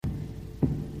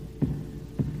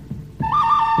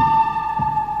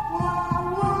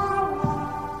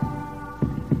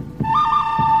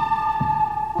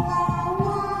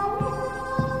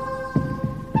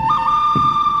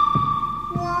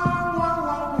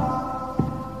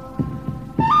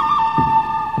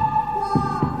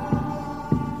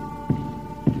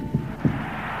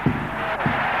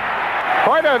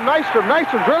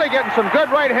Nystrom's really getting some good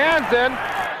right hands in.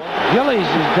 Gillies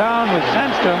is down with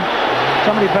Sandstrom.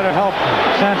 Somebody better help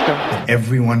Sandstrom.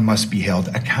 Everyone must be held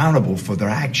accountable for their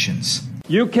actions.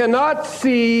 You cannot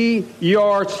see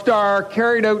your star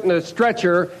carried out in a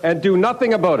stretcher and do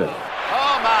nothing about it.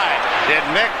 Oh, my. Did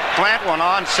Mick plant one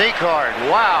on C-card?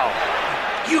 Wow.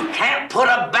 You can't put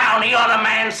a bounty on a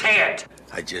man's head.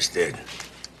 I just did.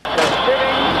 Spinning.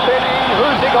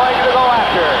 Who's he going to go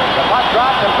after? The puck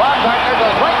drops and Baumgartner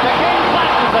goes right to King,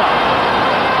 flashes him.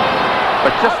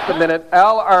 But just a minute,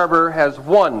 Al Arbor has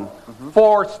won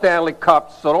 4 Stanley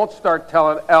Cups, so don't start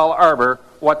telling Al Arbor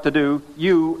what to do,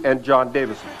 you and John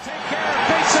Davison. Take care of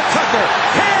Mason Tucker.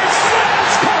 Here's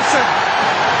Franz Carlson.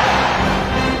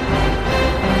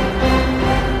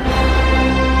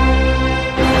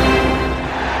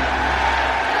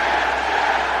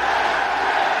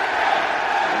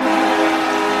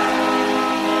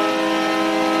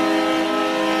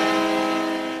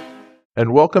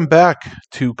 And welcome back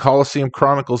to Coliseum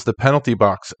Chronicles, the Penalty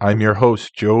Box. I'm your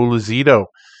host, Joe Lozito.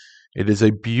 It is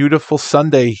a beautiful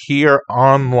Sunday here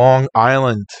on Long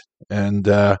Island. And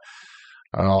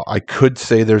I could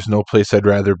say there's no place I'd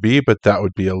rather be, but that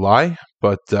would be a lie.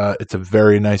 But it's a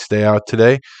very nice day out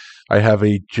today. I have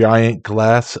a giant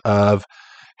glass of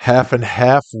half and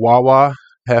half Wawa,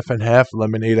 half and half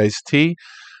lemonade iced tea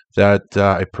that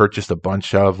I purchased a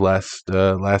bunch of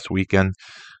last weekend.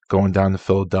 Going down to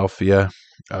Philadelphia,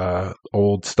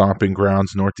 old stomping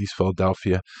grounds, Northeast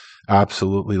Philadelphia.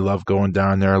 Absolutely love going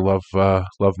down there. Love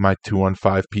my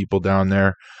 215 people down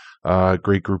there.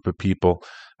 Great group of people.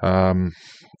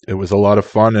 It was a lot of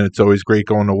fun, and it's always great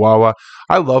going to Wawa.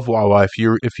 I love Wawa.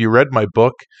 If you read my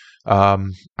book,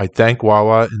 I thank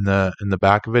Wawa in the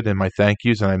back of it in my thank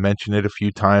yous, and I mention it a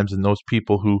few times. And those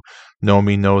people who know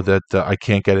me know that I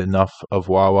can't get enough of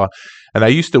Wawa. And I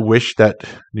used to wish that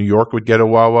New York would get a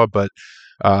Wawa, but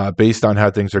based on how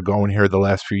things are going here the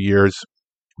last few years,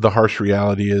 the harsh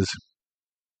reality is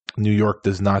New York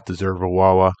does not deserve a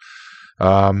Wawa.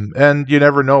 And you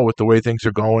never know with the way things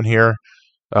are going here,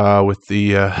 with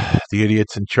the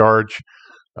idiots in charge.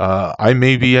 I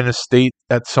may be in a state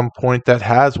at some point that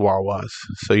has Wawas,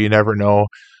 so you never know.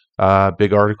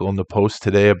 Big article in the Post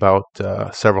today about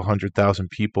several 100,000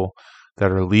 people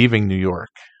that are leaving New York,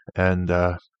 and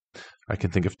I can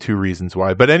think of 2 reasons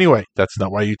why. But anyway, that's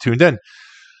not why you tuned in.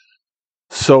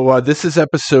 So this is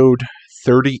episode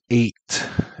 38,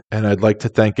 and I'd like to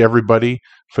thank everybody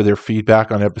for their feedback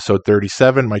on episode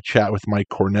 37, my chat with Mike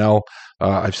Cornell.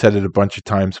 I've said it a bunch of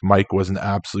times. Mike was an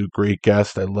absolute great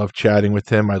guest. I loved chatting with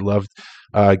him. I loved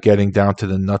getting down to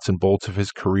the nuts and bolts of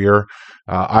his career.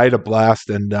 I had a blast,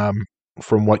 and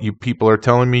from what you people are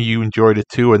telling me, you enjoyed it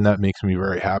too, and that makes me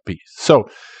very happy. So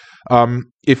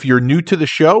if you're new to the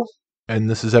show, and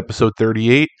this is episode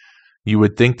 38, you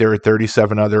would think there are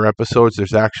 37 other episodes.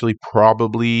 There's actually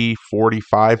probably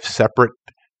 45 separate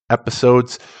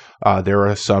episodes. There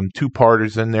are some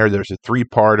 2-parters in there. There's a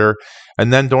 3-parter.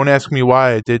 And then don't ask me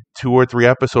why I did 2 or 3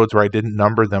 episodes where I didn't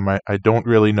number them. I don't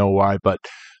really know why. But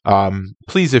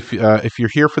please, if you're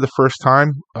here for the first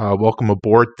time, welcome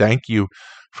aboard. Thank you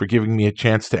for giving me a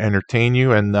chance to entertain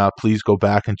you. And please go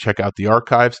back and check out the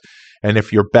archives. And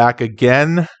if you're back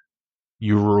again,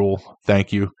 you rule.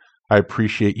 Thank you. I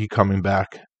appreciate you coming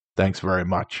back. Thanks very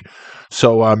much.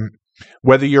 So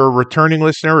whether you're a returning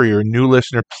listener or you're a new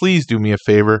listener, please do me a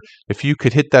favor. If you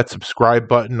could hit that subscribe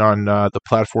button on the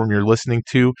platform you're listening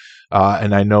to,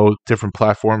 and I know different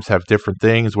platforms have different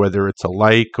things, whether it's a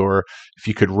like or if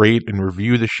you could rate and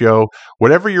review the show,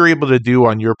 whatever you're able to do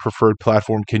on your preferred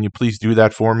platform, can you please do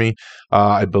that for me?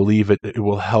 I believe it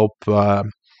will help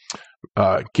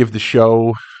give the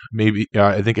show, maybe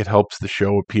I think it helps the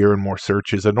show appear in more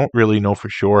searches. I don't really know for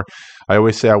sure. I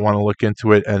always say I want to look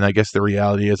into it, and I guess the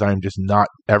reality is I'm just not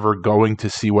ever going to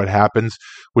see what happens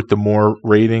with the more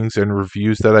ratings and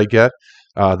reviews that I get,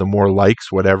 the more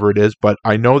likes, whatever it is. But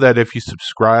I know that if you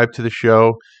subscribe to the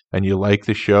show and you like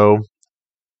the show,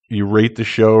 you rate the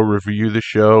show, review the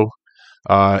show,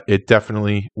 it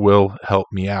definitely will help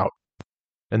me out.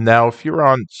 And now, if you're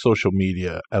on social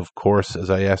media, of course, as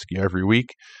I ask you every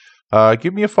week,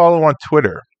 give me a follow on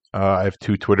Twitter. I have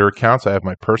 2 Twitter accounts. I have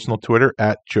my personal Twitter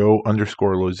at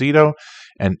Joe_Lozito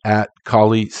and at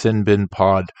Kali Sinbin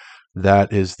Pod.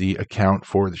 That is the account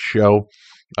for the show.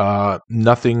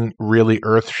 Nothing really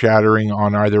earth-shattering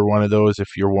on either one of those.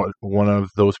 If you're one of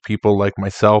those people like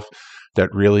myself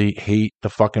that really hate the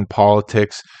fucking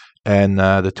politics and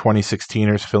the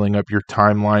 2016ers filling up your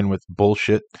timeline with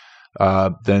bullshit,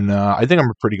 then I think I'm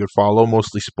a pretty good follow.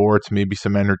 Mostly sports, maybe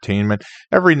some entertainment.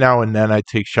 Every now and then I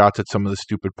take shots at some of the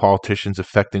stupid politicians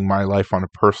affecting my life on a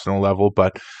personal level,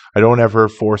 but I don't ever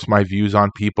force my views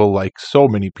on people like so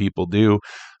many people do.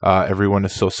 Everyone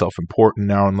is so self-important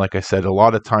now, and like I said, a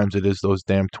lot of times it is those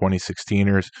damn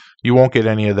 2016ers. You won't get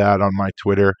any of that on my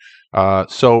Twitter.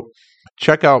 So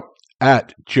check out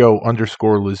at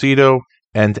Joe_Lazito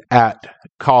and at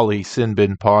Kali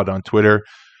Sinbin Pod on Twitter.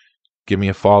 Give me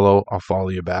a follow. I'll follow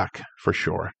you back for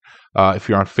sure. If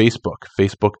you're on Facebook,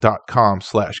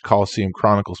 facebook.com/Coliseum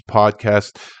Chronicles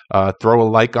Podcast, throw a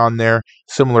like on there.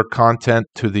 Similar content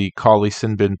to the Kali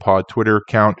Sinbin Pod Twitter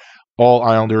account. All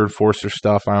Islander Enforcer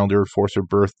stuff, Islander Enforcer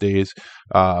birthdays,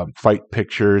 fight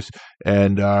pictures,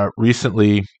 and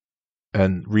recently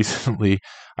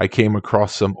I came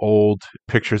across some old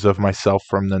pictures of myself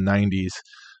from the 90s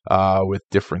with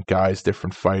different guys,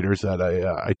 different fighters that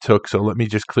I took. So let me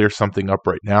just clear something up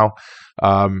right now.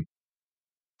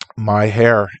 My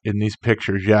hair in these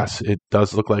pictures, yes, it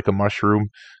does look like a mushroom.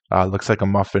 Looks like a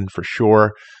muffin for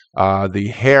sure.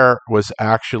 The hair was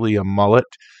actually a mullet,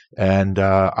 and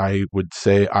I would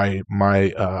say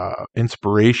my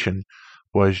inspiration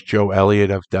was Joe Elliott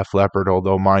of Def Leppard,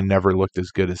 although mine never looked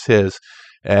as good as his.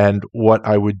 And what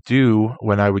I would do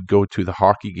when I would go to the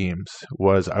hockey games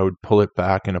was I would pull it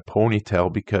back in a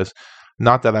ponytail, because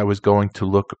not that I was going to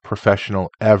look professional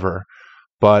ever,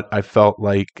 but I felt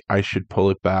like I should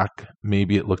pull it back.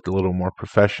 Maybe it looked a little more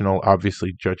professional.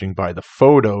 Obviously, judging by the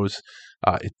photos,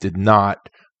 it did not,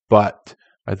 but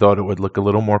I thought it would look a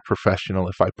little more professional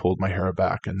if I pulled my hair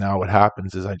back. And now what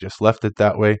happens is I just left it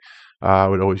that way. I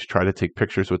would always try to take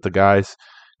pictures with the guys,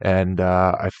 and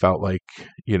I felt like,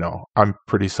 I'm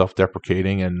pretty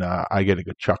self-deprecating, and I get a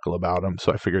good chuckle about them,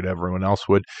 so I figured everyone else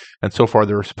would. And so far,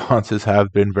 the responses have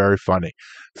been very funny.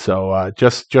 So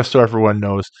just so everyone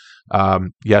knows,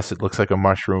 yes, it looks like a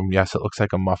mushroom. Yes, it looks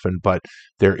like a muffin, but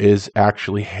there is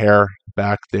actually hair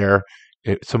back there.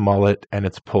 It's a mullet, and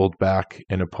it's pulled back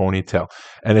in a ponytail.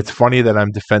 And it's funny that I'm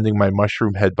defending my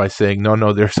mushroom head by saying,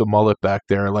 no, there's a mullet back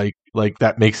there. Like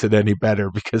that makes it any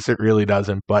better, because it really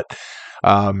doesn't. But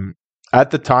at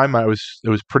the time, it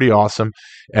was pretty awesome.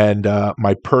 And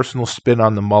my personal spin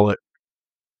on the mullet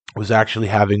was actually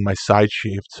having my side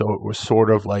shaved, so it was sort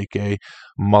of like a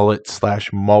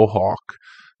mullet/mohawk.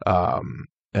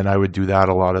 And I would do that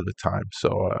a lot of the time.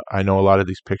 So I know a lot of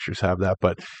these pictures have that.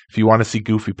 But if you want to see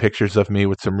goofy pictures of me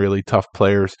with some really tough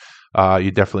players,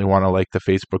 you definitely want to like the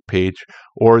Facebook page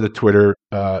or the Twitter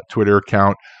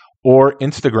account, or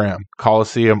Instagram,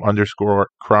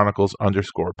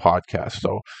 Coliseum_Chronicles_podcast.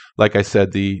 So like I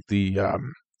said, the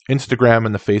Instagram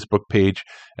and the Facebook page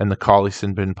and the Kali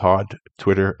Sinbin Pod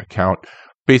Twitter account,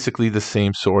 basically the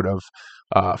same sort of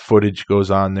footage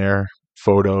goes on there,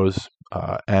 photos,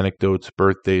 anecdotes,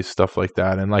 birthdays, stuff like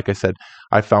that. And like I said,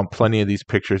 I found plenty of these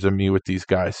pictures of me with these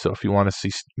guys. So if you want to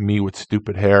see me with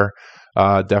stupid hair,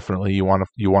 definitely you want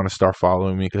to start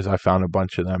following me, because I found a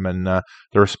bunch of them, and the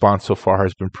response so far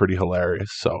has been pretty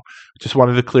hilarious. So just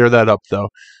wanted to clear that up, though,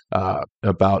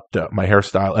 about my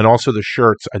hairstyle, and also the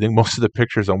shirts. I think most of the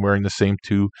pictures I'm wearing the same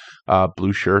two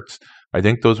blue shirts. I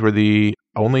think those were the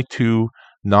only two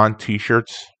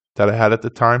non-t-shirts that I had at the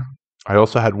time. I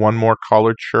also had one more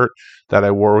collared shirt that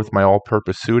I wore with my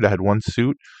all-purpose suit. I had one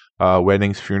suit,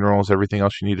 weddings, funerals, everything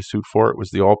else you need a suit for. It was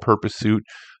the all-purpose suit.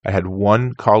 I had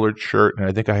one collared shirt, and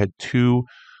I think I had two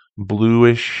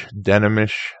bluish,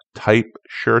 denimish type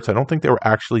shirts. I don't think they were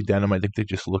actually denim. I think they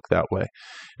just look that way.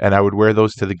 And I would wear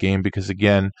those to the game because,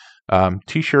 again,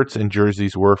 t-shirts and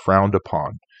jerseys were frowned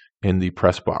upon in the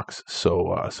press box.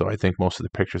 So I think most of the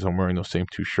pictures I'm wearing those same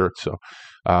two shirts. So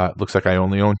it looks like I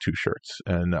only own two shirts.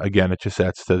 And again, it just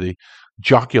adds to the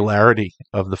jocularity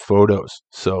of the photos.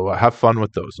 So have fun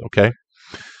with those, okay?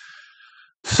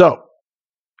 So,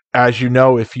 as you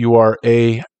know, if you are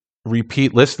a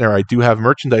repeat listener, I do have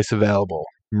merchandise available.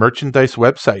 Merchandise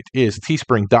website is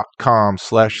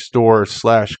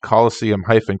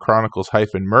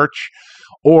teespring.com/store/Coliseum-Chronicles-merch,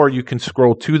 or you can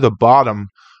scroll to the bottom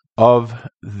of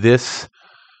this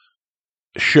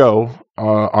show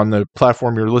on the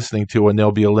platform you're listening to, and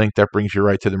there'll be a link that brings you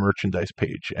right to the merchandise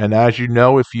page. And as you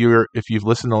know, if you've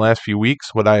listened the last few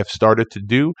weeks, what I have started to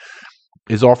do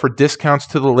is offer discounts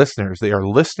to the listeners. They are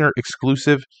listener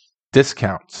exclusive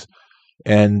discounts,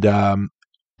 and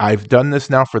I've done this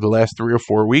now for the last 3 or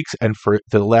 4 weeks, and for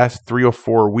the last 3 or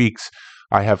 4 weeks,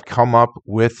 I have come up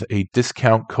with a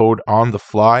discount code on the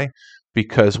fly.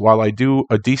 Because while I do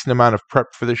a decent amount of prep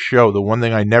for the show, the one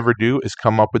thing I never do is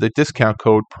come up with a discount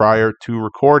code prior to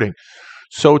recording.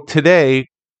 So today,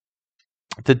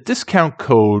 the discount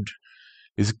code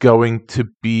is going to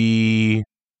be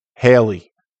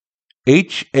Haley.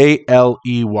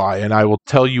 Haley, and I will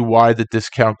tell you why the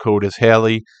discount code is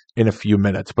Haley in a few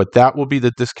minutes. But that will be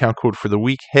the discount code for the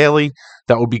week, Haley.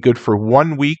 That will be good for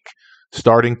 1 week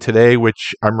starting today,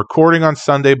 which I'm recording on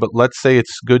Sunday, but let's say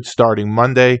it's good starting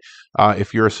Monday.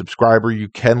 If you're a subscriber, you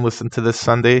can listen to this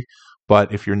Sunday.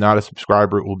 But if you're not a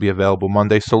subscriber, it will be available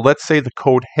Monday. So let's say the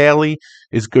code Haley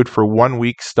is good for 1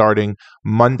 week starting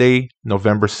Monday,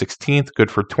 November 16th. Good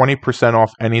for 20%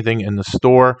 off anything in the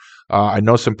store. I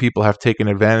know some people have taken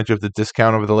advantage of the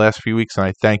discount over the last few weeks, and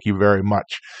I thank you very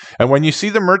much. And when you see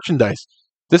the merchandise,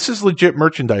 this is legit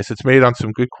merchandise. It's made on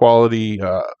some good quality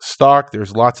stock.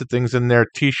 There's lots of things in there: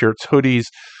 T-shirts, hoodies,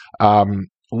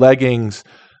 leggings,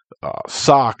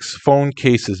 socks, phone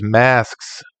cases,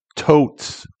 masks,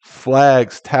 totes,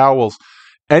 flags, towels,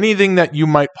 anything that you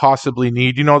might possibly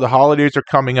need. You know, the holidays are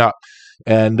coming up,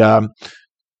 and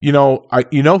you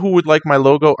know who would like my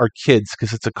logo are kids,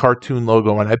 because it's a cartoon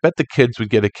logo, and I bet the kids would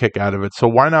get a kick out of it. So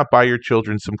why not buy your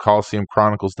children some Coliseum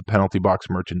Chronicles, the Penalty Box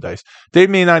merchandise? They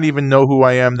may not even know who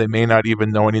I am. They may not even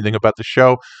know anything about the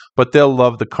show, but they'll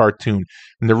love the cartoon.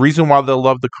 And the reason why they'll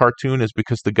love the cartoon is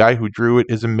because the guy who drew it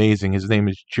is amazing. His name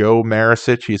is Joe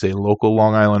Marisich. He's a local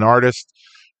Long Island artist.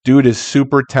 Dude is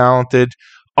super talented,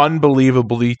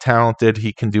 unbelievably talented.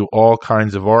 He can do all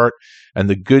kinds of art. And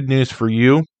the good news for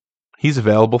you, he's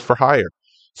available for hire.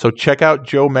 So check out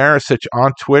Joe Marisich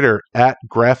on Twitter at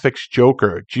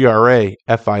GraphicsJoker,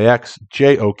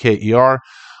 GrafixJoker,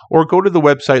 or go to the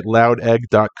website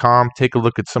loudegg.com. Take a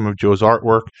look at some of Joe's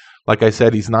artwork. Like I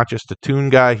said, he's not just a toon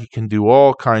guy. He can do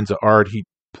all kinds of art. He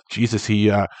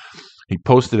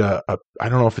posted I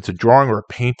don't know if it's a drawing or a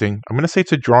painting. I'm going to say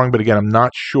it's a drawing, but again, I'm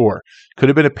not sure. Could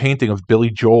have been a painting of Billy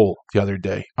Joel the other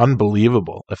day.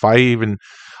 Unbelievable.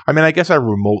 I guess I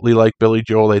remotely like Billy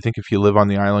Joel. I think if you live on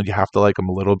the island, you have to like him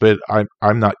a little bit.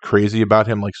 I'm not crazy about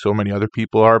him like so many other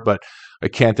people are, but I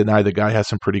can't deny the guy has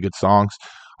some pretty good songs.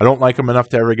 I don't like him enough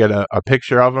to ever get a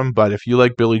picture of him, but if you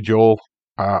like Billy Joel,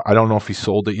 I don't know if he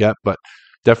sold it yet, but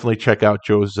definitely check out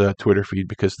Joe's Twitter feed,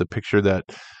 because the picture that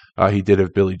he did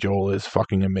of Billy Joel is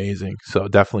fucking amazing. So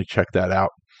definitely check that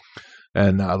out.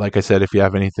 And like I said, if you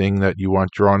have anything that you want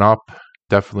drawn up,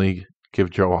 definitely give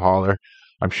Joe a holler.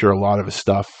 I'm sure a lot of his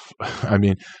stuff,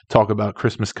 talk about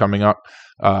Christmas coming up.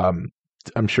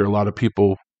 I'm sure a lot of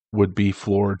people would be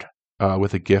floored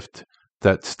with a gift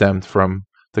that stemmed from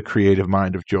the creative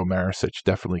mind of Joe Marisich.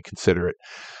 Definitely consider it.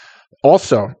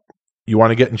 Also, you want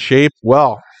to get in shape?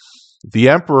 Well, the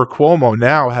Emperor Cuomo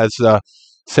now has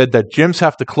said that gyms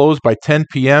have to close by 10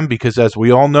 p.m. because, as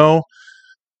we all know,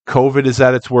 COVID is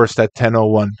at its worst at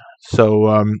 10:01.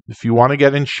 So if you want to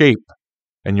get in shape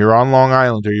and you're on Long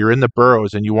Island or you're in the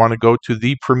boroughs and you want to go to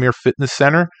the premier fitness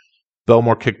center,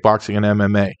 Belmore Kickboxing and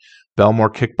MMA. Belmore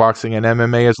Kickboxing and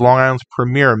MMA is Long Island's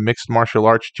premier mixed martial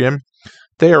arts gym.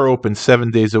 They are open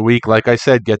 7 days a week. Like I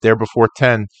said, get there before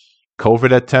 10.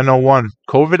 COVID at 10:01.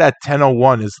 COVID at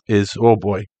 10:01 is oh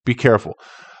boy, be careful.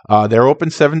 They're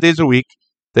open 7 days a week.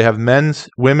 They have men's,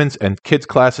 women's, and kids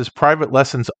classes. Private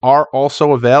lessons are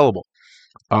also available.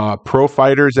 Pro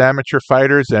fighters, amateur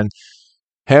fighters, and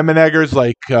ham and eggers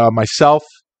like myself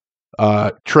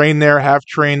train there, have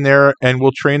trained there, and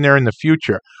will train there in the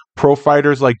future. Pro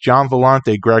fighters like John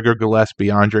Vellante, Gregor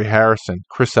Gillespie, Andre Harrison,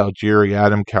 Chris Algieri,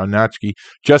 Adam Kaunachki,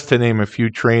 just to name a few,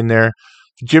 train there.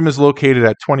 The gym is located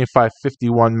at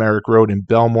 2551 Merrick Road in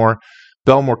Belmore.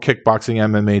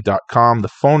 BelmoreKickboxingMMA.com. The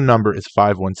phone number is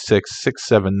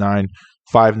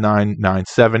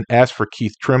 516-679-5997. Ask for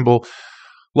Keith Trimble.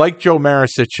 Like Joe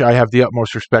Marisich, I have the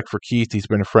utmost respect for Keith. He's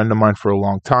been a friend of mine for a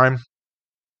long time.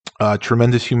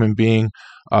 Tremendous human being.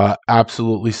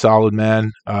 Absolutely solid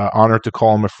man. Honored to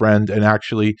call him a friend. And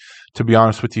actually, to be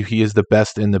honest with you, he is the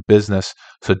best in the business.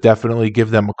 So definitely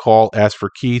give them a call. Ask for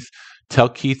Keith. Tell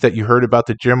Keith that you heard about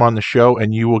the gym on the show,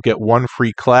 and you will get one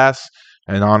free class.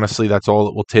 And honestly, that's all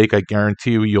it will take. I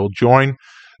guarantee you'll join.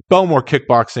 Belmore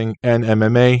Kickboxing and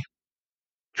MMA.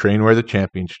 Train where the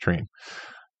champions train.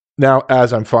 Now,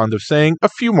 as I'm fond of saying, a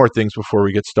few more things before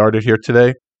we get started here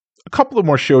today. A couple of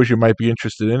more shows you might be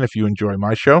interested in if you enjoy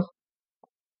my show.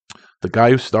 The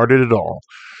guy who started it all,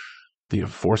 the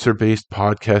Enforcer-based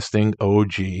podcasting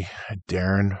OG,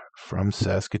 Darren from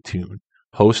Saskatoon,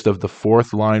 host of the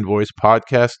Fourth Line Voice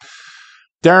podcast.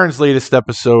 Darren's latest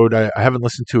episode, I haven't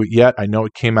listened to it yet. I know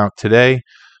it came out today.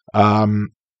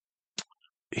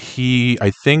 He,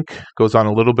 I think, goes on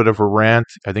a little bit of a rant.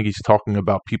 I think he's talking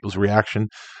about people's reaction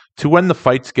to when the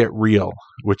fights get real,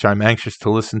 which I'm anxious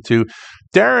to listen to.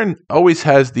 Darren always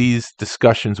has these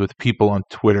discussions with people on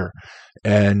Twitter,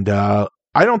 and I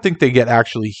don't think they get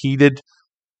actually heated,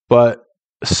 but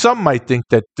some might think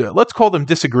that, let's call them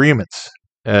disagreements.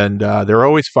 And they're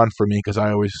always fun for me because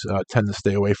I always tend to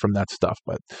stay away from that stuff.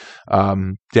 But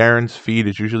Darren's feed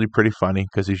is usually pretty funny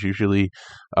because he's usually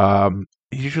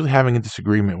having a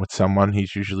disagreement with someone.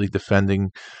 He's usually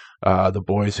defending the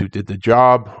boys who did the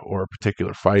job or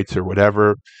particular fights or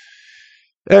whatever.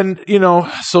 And,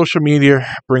 social media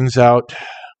brings out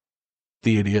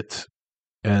the idiots.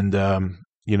 And,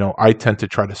 I tend to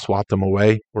try to swat them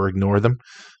away or ignore them.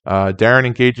 Darren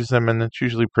engages them, and it's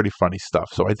usually pretty funny stuff.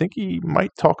 So I think he might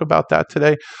talk about that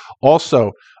today.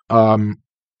 Also,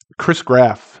 Chris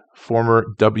Graff, former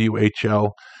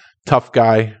WHL tough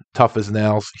guy, tough as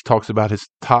nails. He talks about his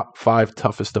top 5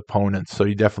 toughest opponents. So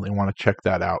you definitely want to check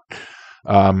that out.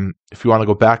 If you want to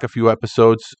go back a few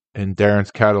episodes in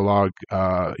Darren's catalog,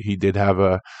 he did have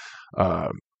a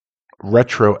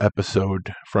retro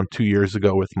episode from 2 years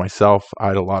ago with myself. I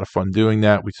had a lot of fun doing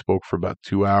that. We spoke for about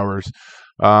 2 hours.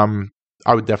 I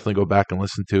would definitely go back and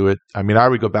listen to it. I mean, I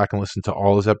would go back and listen to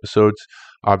all his episodes.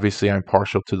 Obviously, I'm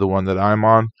partial to the one that I'm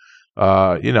on.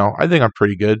 I think I'm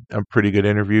pretty good. I'm pretty good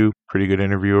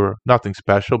interviewer. Nothing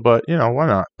special, but why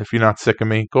not? If you're not sick of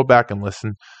me, go back and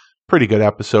listen. Pretty good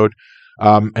episode.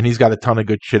 And he's got a ton of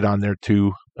good shit on there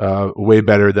too. Way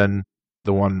better than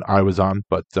the one I was on,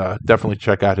 but definitely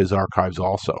check out his archives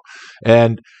also.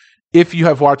 And if you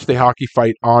have watched a hockey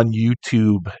fight on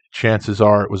YouTube, chances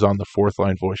are it was on the Fourth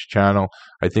Line Voice channel.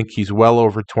 I think he's well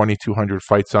over 2,200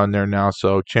 fights on there now,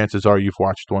 so chances are you've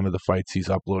watched one of the fights he's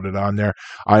uploaded on there.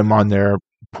 I'm on there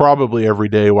probably every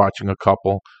day watching a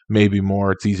couple, maybe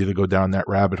more. It's easy to go down that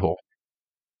rabbit hole.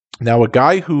 Now, a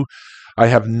guy who I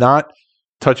have not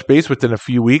touched base with in a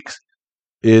few weeks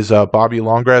is Bobby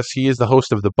Longgrass. He is the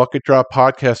host of the Bucket Drop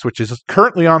podcast, which is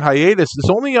currently on hiatus. It's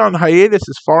only on hiatus,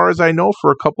 as far as I know, for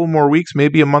a couple more weeks,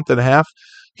 maybe a month and a half.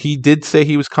 He did say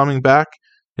he was coming back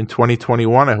in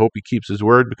 2021. I hope he keeps his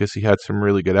word because he had some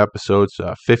really good episodes,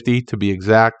 50 to be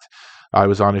exact. I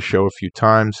was on his show a few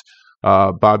times.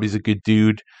 Bobby's a good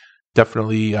dude.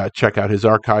 Definitely check out his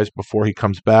archives before he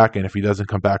comes back. And if he doesn't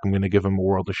come back, I'm going to give him a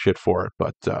world of shit for it.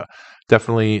 But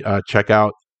definitely check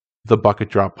out the Bucket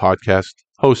Drop podcast,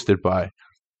 hosted by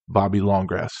Bobby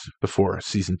Longgrass, before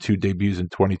season 2 debuts in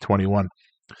 2021.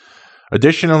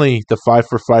 Additionally, the 5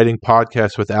 for Fighting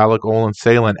podcast with Alec Olin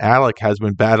Salen. Alec has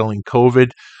been battling COVID.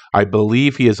 I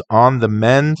believe he is on the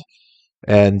mend,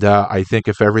 and I think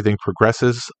if everything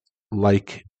progresses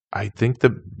like I think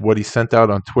what he sent out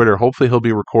on Twitter, hopefully he'll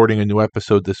be recording a new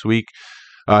episode this week.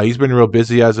 He's been real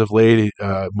busy as of late,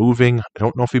 moving. I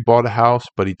don't know if he bought a house,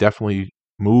 but he definitely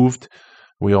moved.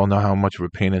 We all know how much of a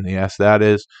pain in the ass that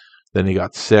is. Then he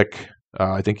got sick.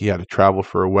 I think he had to travel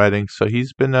for a wedding. So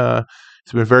he's been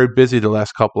very busy the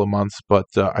last couple of months. But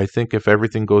I think if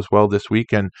everything goes well this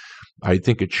weekend, I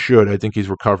think it should. I think he's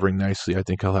recovering nicely. I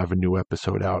think he'll have a new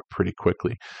episode out pretty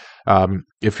quickly.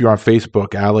 If you're on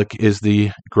Facebook, Alec is the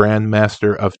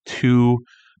grandmaster of 2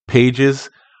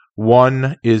 pages.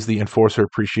 One is the Enforcer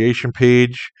Appreciation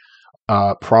page.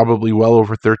 Probably well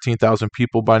over 13,000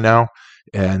 people by now.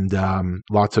 And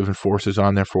lots of enforcers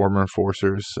on there, former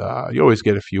enforcers. You always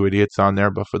get a few idiots on there,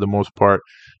 but for the most part,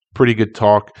 pretty good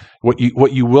talk. What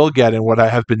you will get, and what I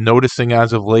have been noticing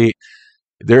as of late,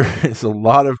 there is a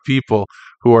lot of people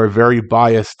who are very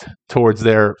biased towards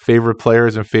their favorite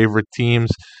players and favorite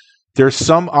teams. There's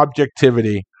some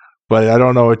objectivity, but I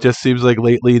don't know. It just seems like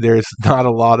lately there's not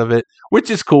a lot of it,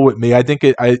 which is cool with me. I think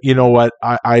you know what?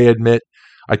 I admit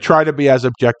I try to be as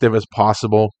objective as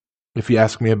possible. If you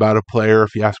ask me about a player,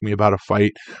 if you ask me about a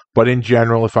fight, but in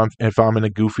general, if I'm in a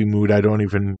goofy mood, I don't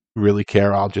even really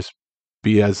care. I'll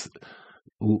be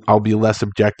less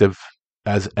objective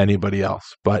as anybody else.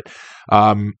 But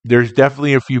there's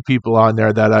definitely a few people on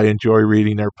there that I enjoy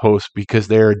reading their posts because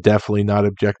they're definitely not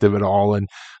objective at all. And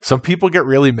some people get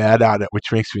really mad at it,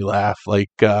 which makes me laugh. Like,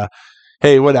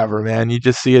 hey, whatever, man. You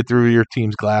just see it through your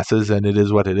team's glasses, and it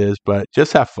is what it is. But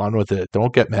just have fun with it.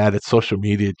 Don't get mad at social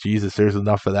media. Jesus, there's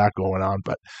enough of that going on.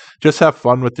 But just have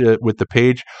fun with the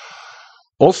page.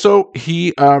 Also,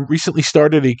 he recently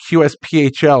started a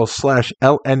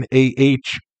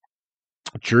QSPHL/LNAH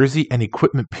jersey and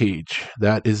equipment page.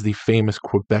 That is the famous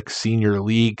Quebec Senior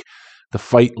League, the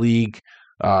Fight League.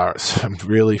 Some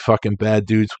really fucking bad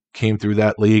dudes came through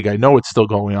that league. I know it's still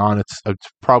going on. It's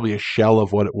probably a shell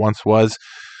of what it once was.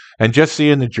 And just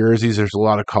seeing the jerseys, there's a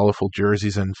lot of colorful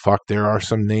jerseys, and there are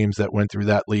some names that went through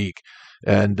that league.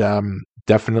 And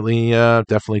definitely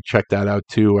check that out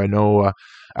too. I know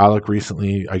Alec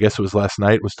recently, I guess it was last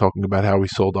night, was talking about how he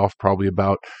sold off probably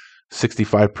about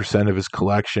 65% of his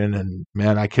collection. And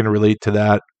man, I can relate to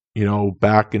that.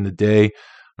 Back in the day,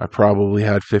 I probably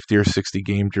had 50 or 60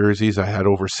 game jerseys. I had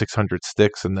over 600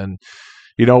 sticks. And then,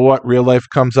 you know what? Real life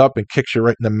comes up and kicks you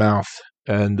right in the mouth.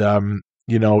 And,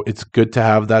 it's good to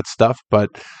have that stuff, but,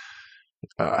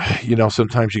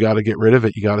 sometimes you got to get rid of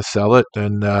it. You got to sell it.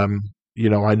 And,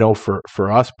 I know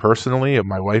for us personally,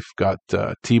 my wife got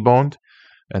T-boned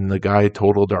and the guy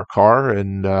totaled our car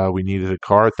and we needed a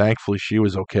car. Thankfully, she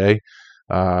was okay.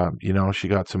 She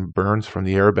got some burns from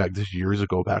the airbag this years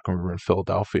ago back when we were in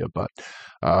Philadelphia, but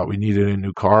we needed a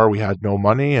new car. We had no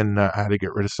money and I had to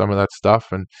get rid of some of that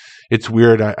stuff. And it's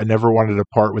weird. I never wanted to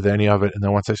part with any of it. And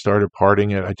then once I started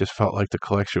parting it, I just felt like the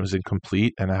collection was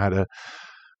incomplete and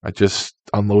I just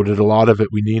unloaded a lot of it.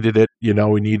 We needed it.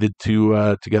 We needed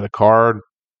to get a car,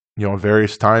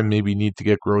 various time, maybe need to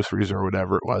get groceries or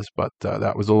whatever it was. But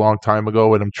that was a long time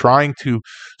ago. And I'm trying to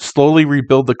slowly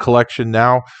rebuild the collection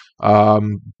now.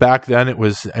 Back then it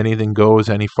was anything goes,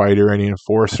 any fighter, any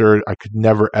enforcer. I could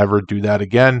never, ever do that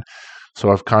again. So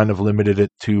I've kind of limited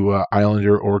it to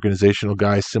Islander organizational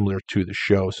guys similar to the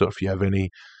show. So if you have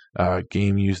any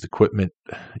game used equipment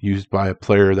used by a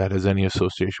player that has any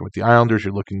association with the Islanders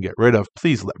you're looking to get rid of,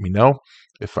 please let me know.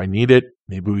 If I need it,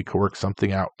 maybe we could work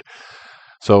something out.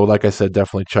 So like I said,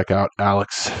 definitely check out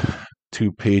Alex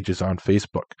 2 pages on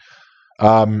Facebook.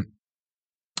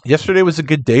 Yesterday was a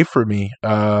good day for me.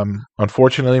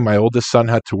 Unfortunately, my oldest son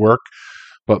had to work,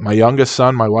 but my youngest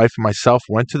son, my wife, and myself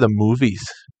went to the movies.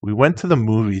 We went to the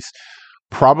movies.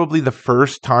 Probably the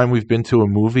first time we've been to a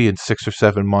movie in 6 or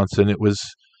 7 months, and it was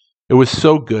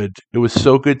so good. It was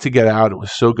so good to get out. It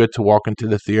was so good to walk into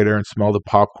the theater and smell the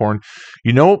popcorn.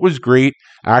 What was great?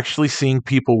 Actually seeing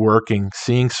people working,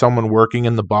 seeing someone working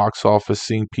in the box office,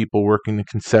 seeing people working the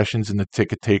concessions and the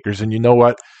ticket takers. And you know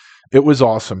what? It was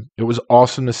awesome. It was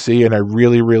awesome to see, and I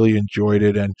really, really enjoyed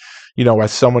it. And,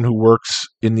 as someone who works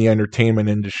in the entertainment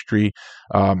industry,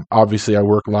 obviously I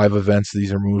work live events.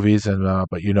 These are movies,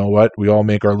 but you know what? We all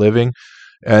make our living.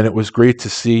 And it was great to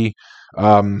see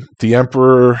the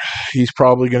Emperor. He's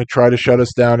probably going to try to shut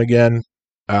us down again.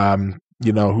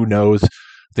 Who knows?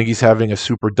 I think he's having a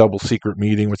super double secret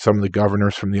meeting with some of the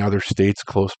governors from the other states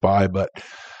close by, but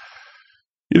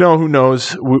who knows?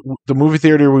 The movie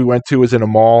theater we went to was in a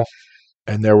mall,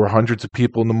 and there were hundreds of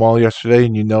people in the mall yesterday,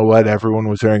 and you know what? Everyone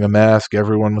was wearing a mask.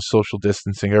 Everyone was social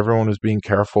distancing. Everyone was being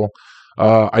careful.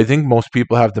 I think most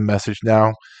people have the message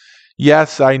now.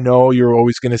 Yes, I know you're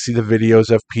always going to see the videos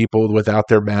of people without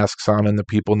their masks on and the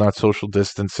people not social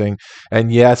distancing.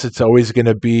 And yes, it's always going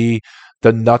to be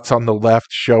the nuts on the left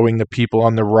showing the people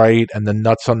on the right and the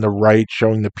nuts on the right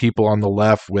showing the people on the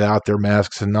left without their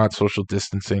masks and not social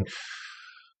distancing.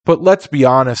 But let's be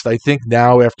honest, I think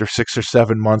now after 6 or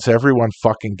 7 months, everyone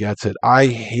fucking gets it. I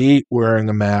hate wearing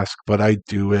a mask, but I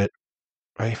do it.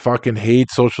 I fucking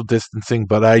hate social distancing,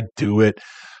 but I do it.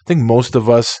 I think most of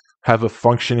us have a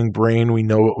functioning brain. We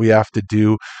know what we have to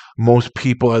do. Most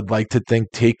people, I'd like to think,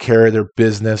 take care of their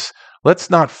business.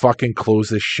 Let's not fucking close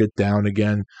this shit down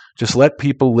again. Just let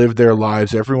people live their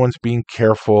lives. Everyone's being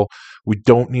careful. We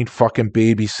don't need fucking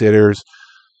babysitters.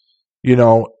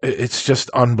 It's just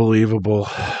unbelievable.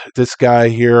 This guy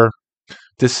here,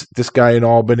 this guy in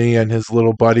Albany and his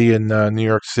little buddy in New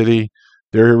York City,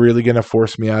 they're really going to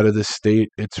force me out of this state.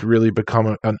 It's really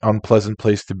become an unpleasant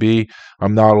place to be.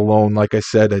 I'm not alone. Like I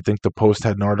said, I think the Post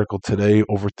had an article today.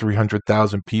 Over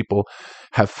 300,000 people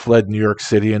have fled New York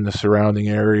City and the surrounding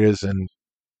areas. And,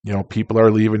 people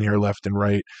are leaving here left and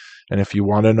right. And if you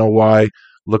want to know why,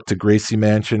 look to Gracie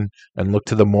Mansion and look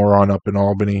to the moron up in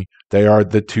Albany. They are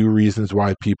the 2 reasons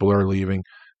why people are leaving.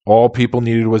 All people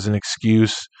needed was an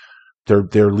excuse.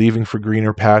 They're leaving for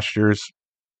greener pastures.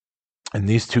 And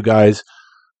these 2 guys,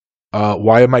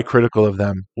 why am I critical of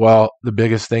them? Well, the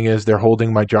biggest thing is they're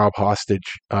holding my job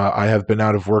hostage. I have been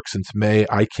out of work since May.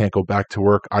 I can't go back to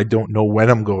work. I don't know when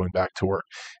I'm going back to work.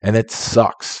 And it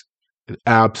sucks. It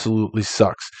absolutely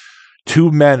sucks.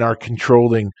 2 men are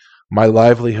controlling my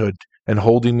livelihood and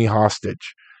holding me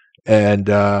hostage. And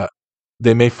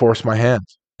they may force my hand.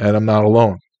 And I'm not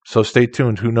alone. So stay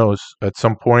tuned. Who knows? At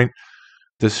some point,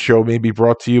 this show may be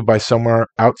brought to you by somewhere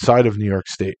outside of New York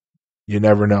State. You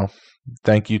never know.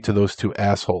 Thank you to those 2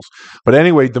 assholes. But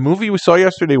anyway, the movie we saw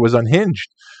yesterday was Unhinged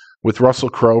with Russell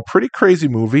Crowe. Pretty crazy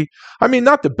movie. I mean,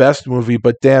 not the best movie,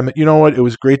 but damn it. You know what? It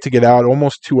was great to get out.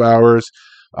 Almost 2 hours.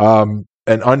 And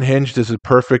Unhinged is a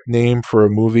perfect name for a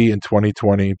movie in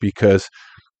 2020 because,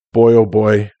 boy, oh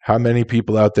boy, how many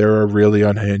people out there are really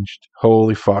unhinged?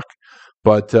 Holy fuck.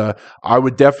 But I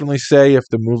would definitely say if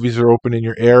the movies are open in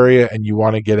your area and you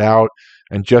want to get out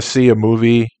and just see a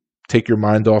movie, take your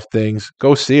mind off things,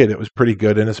 go see it. It was pretty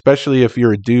good. And especially if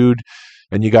you're a dude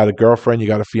and you got a girlfriend, you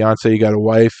got a fiance, you got a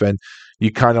wife, and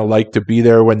you kind of like to be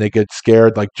there when they get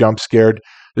scared, like jump scared,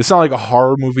 it's not like a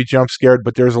horror movie jump scared,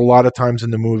 but there's a lot of times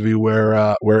in the movie where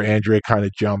Andrea kind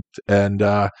of jumped, and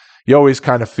you always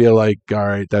kind of feel like, all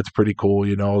right, that's pretty cool,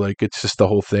 like it's just the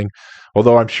whole thing.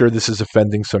 Although I'm sure this is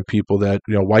offending some people that,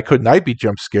 why couldn't I be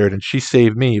jump scared and she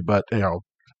saved me? But,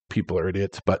 people are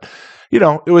idiots. But,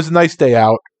 it was a nice day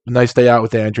out. A nice day out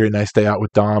with Andrea, a nice day out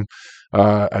with Dom.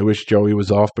 I wish Joey was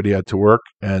off, but he had to work.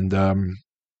 And,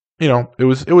 it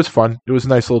was fun. It was a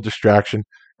nice little distraction.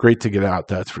 Great to get out,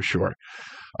 that's for sure.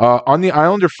 On the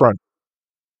Islander front,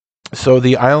 so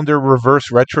the Islander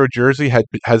reverse retro jersey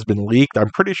has been leaked. I'm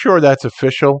pretty sure that's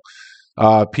official.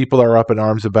 People are up in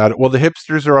arms about it. Well, the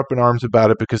hipsters are up in arms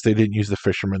about it because they didn't use the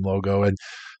Fisherman logo. And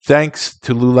thanks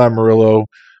to Lou Lamoriello,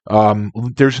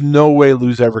 there's no way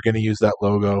Lou's ever going to use that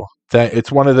logo.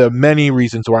 It's one of the many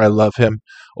reasons why I love him.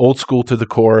 Old school to the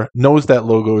core, knows that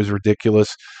logo is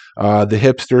ridiculous. The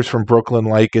hipsters from Brooklyn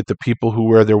like it. The people who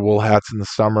wear their wool hats in the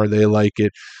summer, they like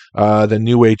it. The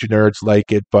new age nerds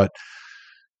like it, but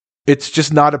it's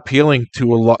just not appealing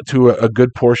to a good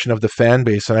portion of the fan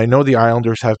base. And I know the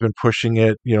Islanders have been pushing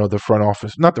it, the front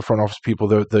office, not the front office people,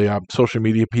 the social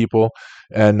media people,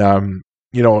 and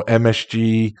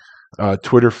MSG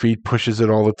Twitter feed pushes it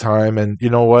all the time. And you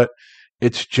know what?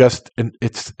 It's just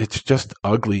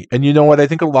ugly. And you know what? I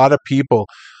think a lot of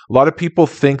people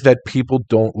think that people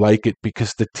don't like it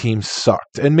because the team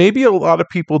sucked. And maybe a lot of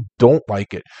people don't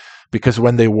like it because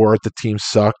when they wore it, the team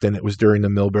sucked and it was during the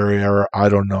Milbury era. I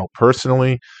don't know.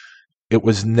 Personally, it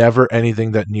was never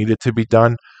anything that needed to be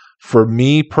done. For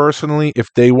me personally, if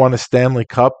they won a Stanley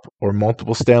Cup or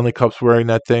multiple Stanley Cups wearing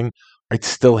that thing, I'd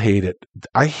still hate it.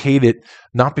 I hate it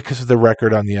not because of the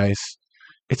record on the ice.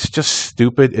 It's just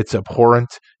stupid. It's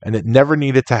abhorrent, and it never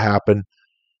needed to happen.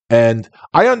 And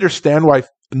I understand why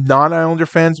non-Islander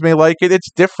fans may like it. It's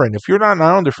different. If you're not an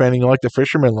Islander fan and you like the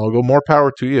Fisherman logo, more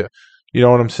power to you. You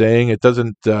know what I'm saying? It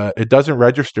doesn't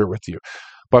register with you.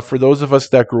 But for those of us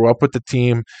that grew up with the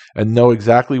team and know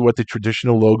exactly what the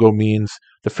traditional logo means,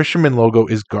 the Fisherman logo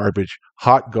is garbage,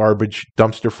 hot garbage,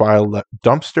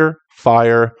 dumpster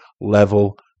fire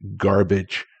level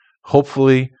garbage.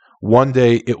 Hopefully, one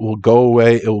day it will go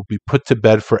away. It will be put to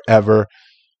bed forever.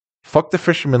 Fuck the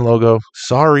Fisherman logo.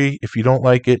 Sorry if you don't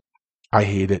like it. I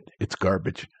hate it. It's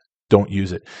garbage. Don't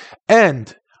use it.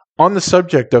 And on the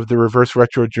subject of the reverse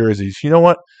retro jerseys, you know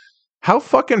what? How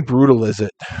fucking brutal is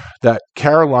it that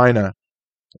Carolina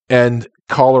and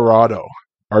Colorado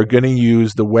are going to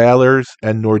use the Whalers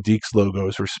and Nordiques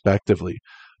logos, respectively,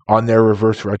 on their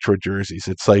reverse retro jerseys?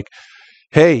 It's like,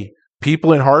 hey,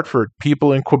 people in Hartford,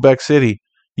 people in Quebec City,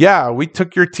 yeah, we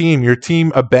took your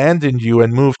team abandoned you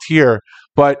and moved here,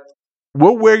 but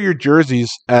we'll wear your jerseys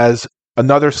as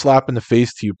another slap in the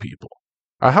face to you people.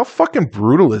 How fucking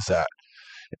brutal is that?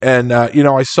 And,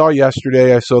 I saw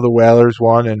the Whalers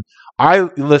one, and I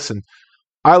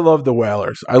love the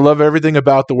Whalers. I love everything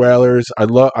about the Whalers. I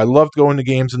loved going to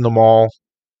games in the mall,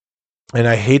 and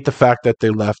I hate the fact that they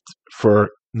left for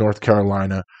North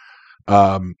Carolina.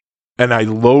 And I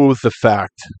loathe the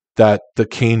fact that the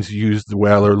Canes used the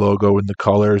Whaler logo in the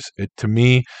colors. To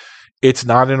me, it's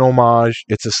not an homage.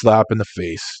 It's a slap in the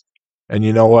face. And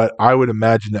you know what? I would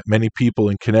imagine that many people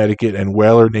in Connecticut and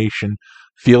Whaler Nation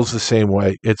feels the same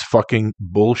way. It's fucking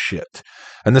bullshit.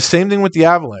 And the same thing with the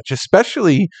Avalanche,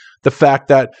 especially the fact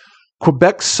that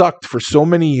Quebec sucked for so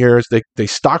many years. They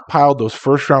stockpiled those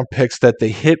first-round picks that they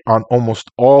hit on almost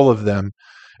all of them.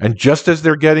 And just as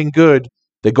they're getting good,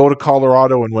 they go to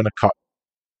Colorado and win a cup.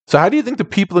 So how do you think the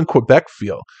people in Quebec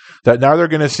feel? That now they're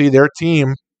going to see their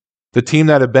team, the team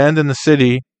that abandoned the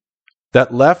city,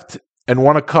 that left and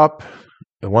won a cup.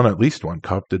 They won at least one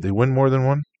cup. Did they win more than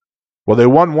one? Well, they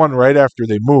won one right after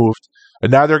they moved,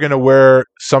 and now they're going to wear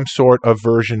some sort of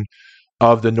version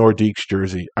of the Nordiques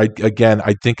jersey. I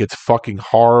think it's fucking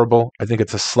horrible. I think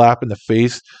it's a slap in the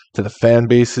face to the fan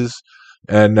bases.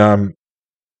 And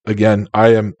again, I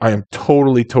am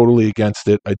totally against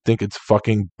it. I think it's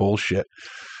fucking bullshit.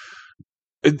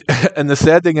 And the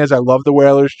sad thing is, I love the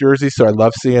Whalers jersey, so I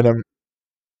love seeing them.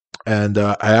 And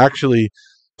I actually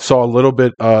saw a little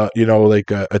bit,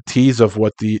 like a tease of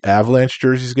what the Avalanche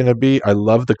jersey is going to be. I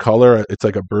love the color. It's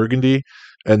like a burgundy,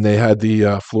 and they had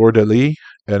the fleur-de-lis,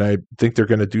 and I think they're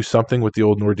going to do something with the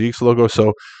old Nordiques logo.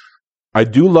 So I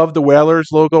do love the Whalers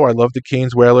logo. I love the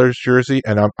Canes Whalers jersey,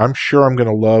 and I'm sure I'm going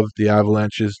to love the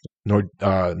Avalanche's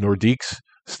Nordiques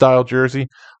style jersey,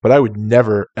 but I would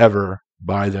never, ever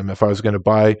buy them. If I was going to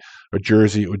buy a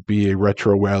jersey, it would be a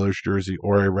retro Whalers jersey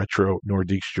or a retro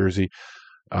Nordiques jersey.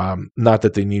 Not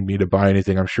that they need me to buy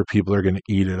anything. I'm sure people are going to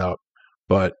eat it up.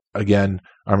 But again,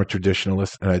 I'm a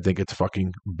traditionalist, and I think it's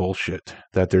fucking bullshit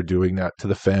that they're doing that to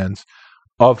the fans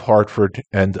of Hartford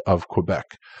and of Quebec.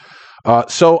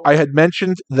 So I had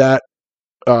mentioned that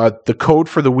the code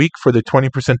for the week for the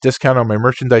 20% discount on my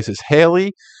merchandise is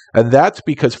Haley, and that's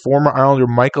because former Islander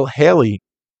Michael Haley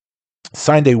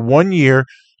signed a 1-year,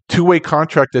 2-way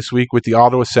contract this week with the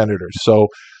Ottawa Senators. So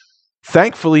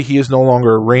thankfully, he is no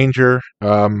longer a Ranger.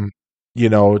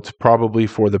 It's probably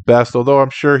for the best. Although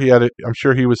I'm sure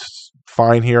he was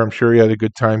fine here. I'm sure he had a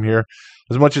good time here.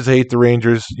 As much as I hate the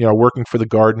Rangers, working for the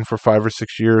Garden for 5 or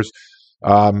 6 years,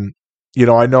 I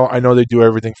know they do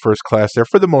everything first class there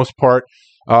for the most part.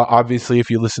 Obviously, if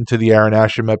you listen to the Aaron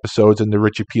Asham episodes and the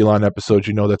Richie Pilon episodes,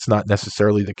 that's not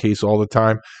necessarily the case all the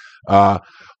time.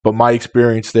 But my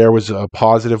experience there was a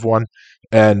positive one.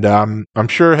 And I'm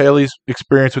sure Haley's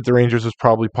experience with the Rangers was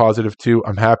probably positive too.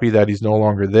 I'm happy that he's no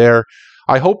longer there.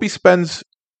 I hope he spends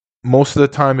most of the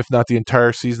time, if not the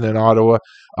entire season, in Ottawa.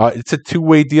 It's a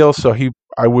 2-way deal, so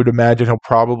I would imagine he'll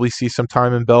probably see some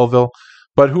time in Belleville.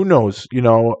 But who knows? I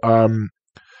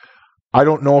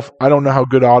don't know how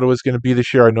good Ottawa is going to be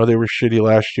this year. I know they were shitty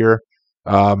last year.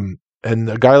 And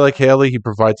a guy like Haley, he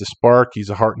provides a spark.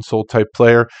 He's a heart and soul type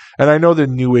player. And I know the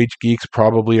new age geeks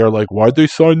probably are like, why'd they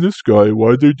sign this guy?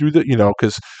 Why'd they do that?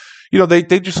 Because,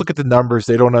 they just look at the numbers.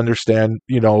 They don't understand,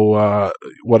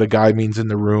 what a guy means in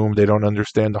the room. They don't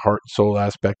understand the heart and soul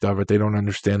aspect of it. They don't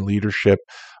understand leadership.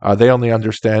 They only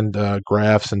understand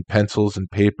graphs and pencils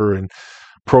and paper and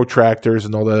protractors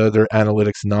and all that other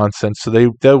analytics nonsense.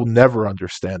 So they'll never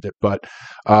understand it. But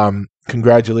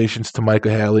congratulations to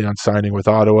Michael Haley on signing with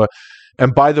Ottawa.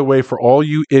 And by the way, for all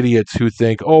you idiots who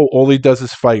think, all he does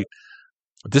is fight,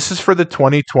 this is for the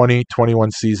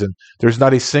 2020-21 season. There's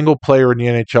not a single player in the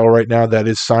NHL right now that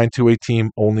is signed to a team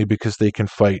only because they can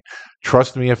fight.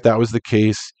 Trust me, if that was the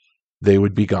case, they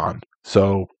would be gone.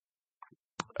 So,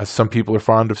 as some people are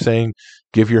fond of saying,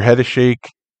 give your head a shake.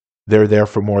 They're there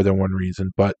for more than one reason.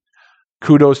 But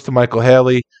kudos to Michael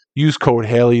Haley. Use code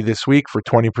Haley this week for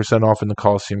 20% off in the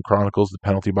Coliseum Chronicles, the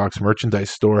Penalty Box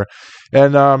merchandise store.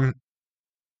 And,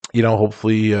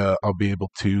 hopefully I'll be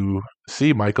able to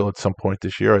see Michael at some point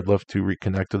this year. I'd love to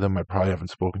reconnect with him. I probably haven't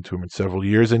spoken to him in several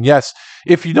years. And yes,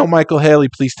 if you know Michael Haley,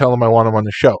 please tell him I want him on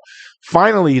the show.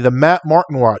 Finally, the Matt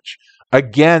Martin watch.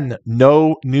 Again,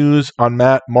 no news on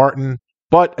Matt Martin,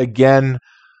 but again,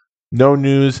 no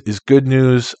news is good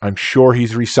news. I'm sure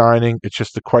he's re-signing. It's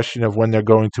just a question of when they're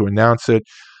going to announce it.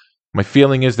 My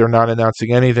feeling is they're not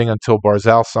announcing anything until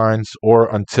Barzal signs or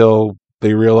until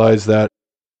they realize that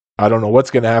I don't know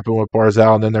what's going to happen with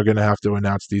Barzal, and then they're going to have to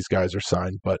announce these guys are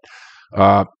signed. But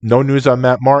no news on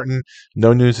Matt Martin.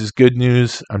 No news is good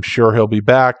news. I'm sure he'll be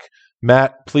back.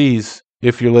 Matt, please,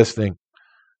 if you're listening,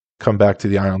 come back to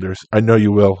the Islanders. I know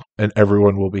you will, and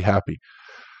everyone will be happy.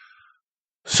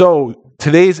 So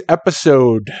today's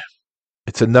episode,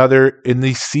 it's another in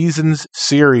the seasons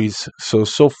series.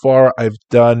 So far I've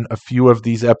done a few of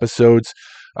these episodes.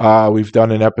 We've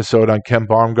done an episode on Ken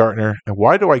Baumgartner. And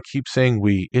why do I keep saying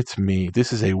we? It's me.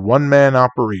 This is a one-man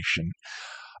operation.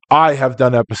 I have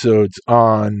done episodes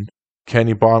on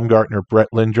Kenny Baumgartner, Brett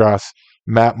Lindros,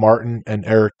 Matt Martin, and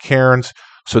Eric Cairns.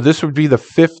 So this would be the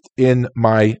 5th in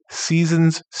my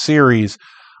seasons series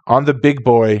on the big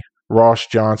boy, Ross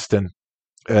Johnston.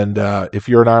 And if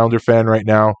you're an Islander fan right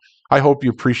now, I hope you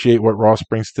appreciate what Ross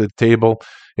brings to the table.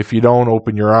 If you don't,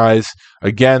 open your eyes.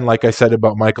 Again, like I said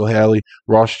about Michael Haley,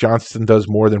 Ross Johnston does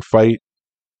more than fight.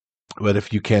 But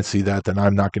if you can't see that, then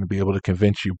I'm not going to be able to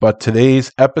convince you. But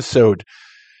today's episode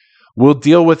will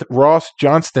deal with Ross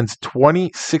Johnston's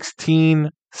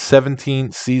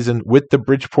 2016-17 season with the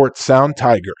Bridgeport Sound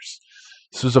Tigers.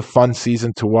 This was a fun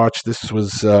season to watch. This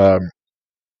was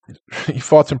he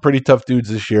fought some pretty tough dudes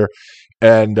this year,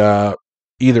 and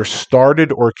either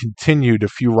started or continued a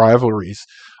few rivalries,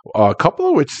 a couple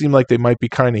of which seem like they might be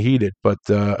kind of heated. But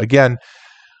again,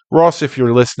 Ross, if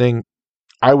you're listening,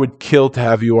 I would kill to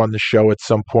have you on the show at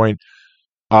some point.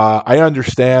 I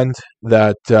understand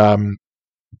that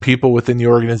people within the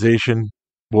organization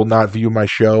will not view my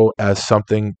show as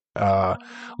something,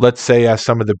 let's say, as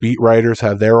some of the beat writers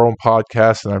have their own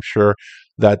podcasts, and I'm sure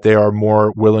that they are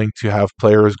more willing to have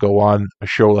players go on a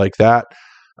show like that.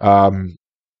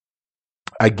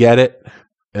 I get it.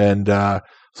 And as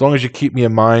long as you keep me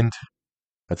in mind,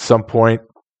 at some point,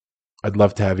 I'd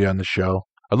love to have you on the show.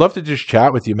 I'd love to just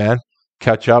chat with you, man.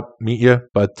 Catch up, meet you.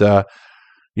 But,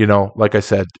 like I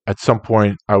said, at some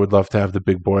point, I would love to have the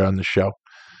big boy on the show.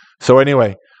 So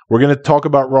anyway, we're going to talk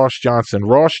about Ross Johnston.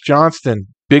 Ross Johnston,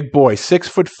 big boy,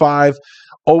 6'5".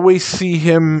 Always see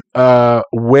him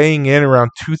weighing in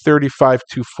around 235,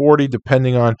 240,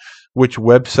 depending on which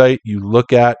website you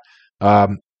look at.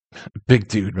 Big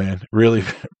dude, man. Really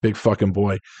big fucking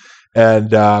boy.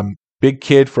 And big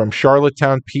kid from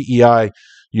Charlottetown, PEI.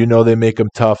 You know they make him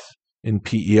tough. in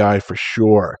PEI for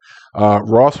sure.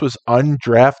 Ross was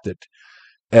undrafted,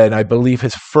 and I believe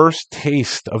his first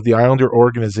taste of the Islander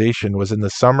organization was in the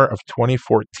summer of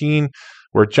 2014,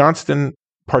 where Johnston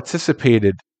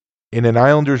participated in an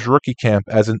Islanders rookie camp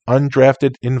as an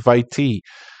undrafted invitee.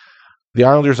 The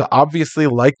Islanders obviously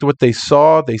liked what they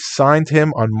saw. They signed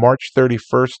him on March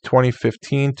 31st,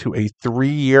 2015 to a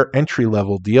 3-year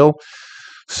entry-level deal.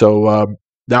 So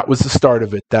that was the start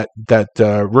of it, that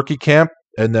rookie camp,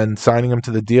 and then signing him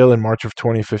to the deal in March of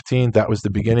 2015. That was the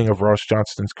beginning of Ross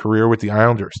Johnston's career with the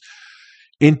Islanders.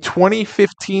 In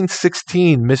 2015-16,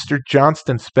 Mr.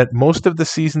 Johnston spent most of the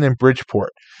season in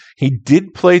Bridgeport. He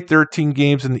did play 13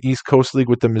 games in the East Coast League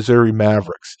with the Missouri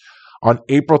Mavericks. On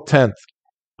April 10th,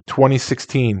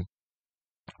 2016,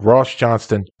 Ross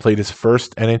Johnston played his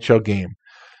first NHL game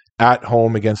at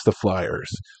home against the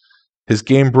Flyers. His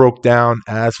game broke down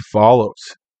as follows.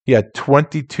 He had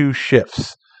 22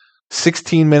 shifts,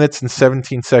 16 minutes and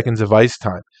 17 seconds of ice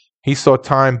time. He saw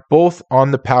time both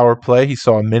on the power play. He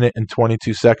saw 1 minute and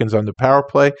 22 seconds on the power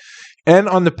play, and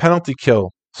on the penalty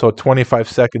kill. So 25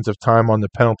 seconds of time on the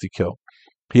penalty kill.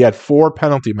 He had 4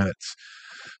 penalty minutes.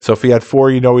 So if he had 4,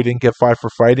 he didn't get 5 for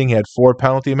fighting. He had 4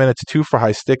 penalty minutes, 2 for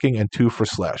high sticking, and 2 for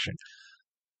slashing.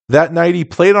 That night, he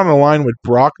played on a line with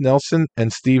Brock Nelson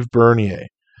and Steve Bernier.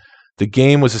 The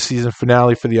game was a season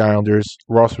finale for the Islanders.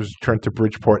 Ross was returned to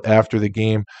Bridgeport after the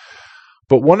game.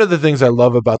 But one of the things I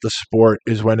love about the sport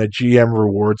is when a GM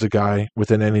rewards a guy with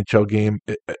an NHL game.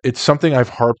 It's something I've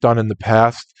harped on in the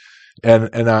past, and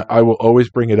I will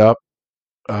always bring it up.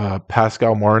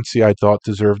 Pascal Morency, I thought,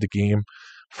 deserved a game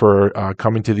for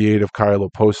coming to the aid of Kyle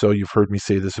Oposo. You've heard me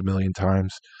say this a million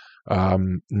times.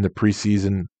 In the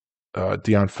preseason,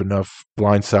 Dion Phaneuf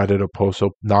blindsided Oposo,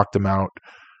 knocked him out.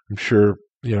 I'm sure,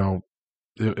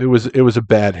 it was a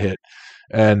bad hit.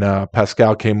 And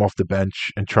Pascal came off the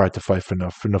bench and tried to fight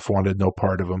Phaneuf. Phaneuf wanted no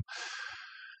part of him.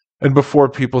 And before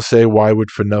people say, why would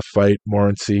Phaneuf fight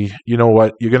Morency? You know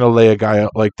what? You're going to lay a guy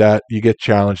out like that, you get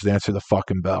challenged, answer the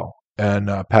fucking bell. And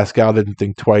Pascal didn't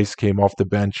think twice, came off the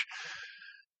bench.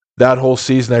 That whole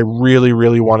season, I really,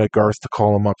 really wanted Garth to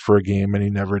call him up for a game, and he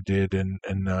never did. And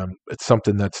it's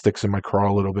something that sticks in my craw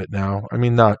a little bit now. I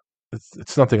mean,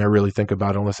 it's nothing I really think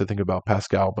about unless I think about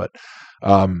Pascal. But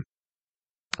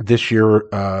this year,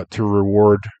 to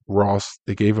reward Ross,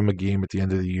 they gave him a game at the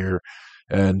end of the year,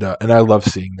 and I love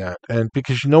seeing that. And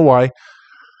because you know why?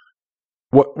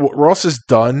 What Ross has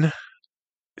done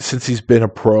since he's been a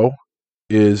pro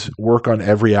is work on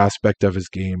every aspect of his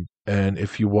game. And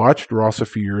if you watched Ross a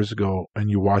few years ago and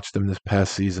you watched him this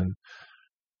past season,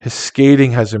 his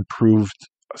skating has improved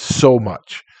so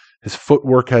much. His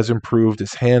footwork has improved.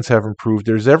 His hands have improved.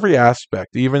 There's every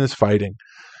aspect, even his fighting,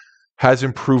 has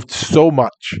improved so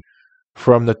much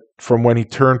from when he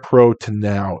turned pro to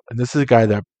now. And this is a guy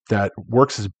that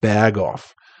works his bag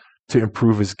off to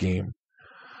improve his game.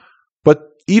 But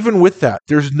even with that,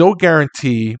 there's no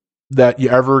guarantee that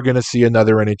you're ever going to see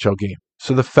another NHL game.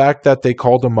 So the fact that they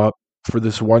called him up for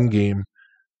this one game,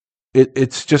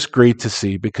 it's just great to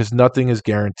see, because nothing is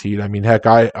guaranteed. I mean, heck,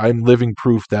 I'm living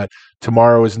proof that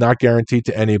tomorrow is not guaranteed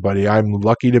to anybody. I'm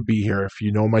lucky to be here. If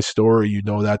you know my story, you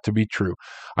know that to be true.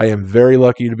 I am very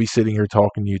lucky to be sitting here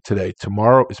talking to you today.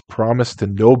 Tomorrow is promised to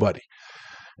nobody.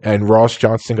 And Ross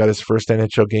Johnston got his first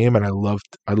NHL game, and I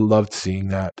loved seeing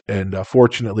that. And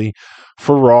fortunately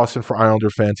for Ross and for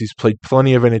Islander fans, he's played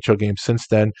plenty of NHL games since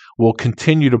then. Will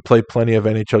continue to play plenty of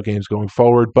NHL games going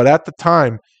forward. But at the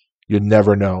time, you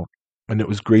never know. And it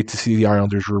was great to see the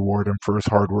Islanders reward him for his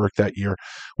hard work that year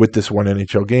with this one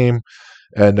NHL game.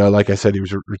 And like I said, he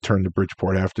was returned to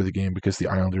Bridgeport after the game because the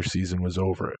Islanders season was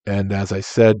over. And as I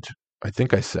said, I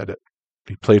think I said it,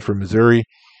 he played for Missouri.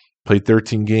 Played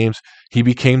 13 games. He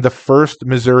became the first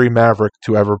Missouri Maverick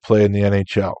to ever play in the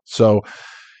NHL. So,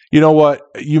 you know what?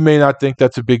 You may not think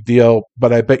that's a big deal,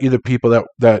 but I bet you the people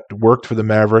that worked for the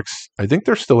Mavericks, I think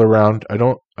they're still around. I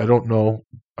don't know.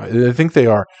 I think they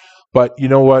are. But you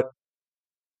know what?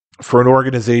 For an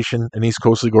organization, an East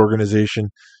Coast League organization,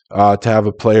 to have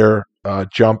a player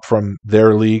jump from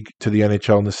their league to the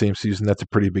NHL in the same season, that's a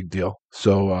pretty big deal.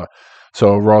 So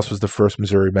Ross was the first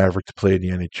Missouri Maverick to play in the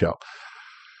NHL.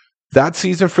 That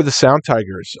season for the Sound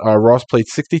Tigers, Ross played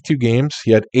 62 games.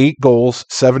 He had 8 goals,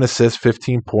 7 assists,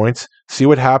 15 points. See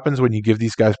what happens when you give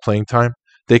these guys playing time?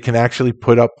 They can actually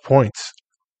put up points.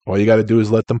 All you got to do is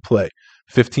let them play.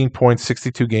 15 points,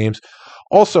 62 games.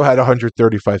 Also had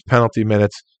 135 penalty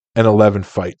minutes and 11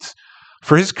 fights.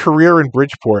 For his career in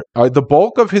Bridgeport, the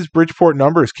bulk of his Bridgeport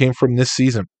numbers came from this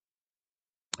season.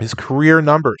 His career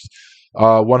numbers,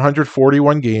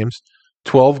 141 games,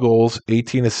 12 goals,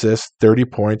 18 assists, 30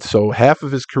 points. So half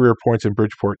of his career points in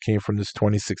Bridgeport came from this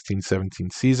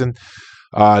 2016-17 season.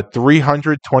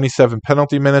 327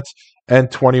 penalty minutes and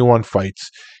 21 fights.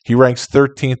 He ranks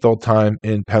 13th all time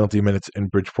in penalty minutes in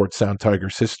Bridgeport Sound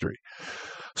Tigers history.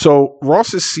 So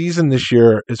Ross's season this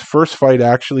year, his first fight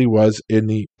actually was in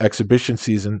the exhibition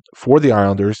season for the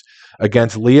Islanders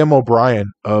against Liam O'Brien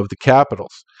of the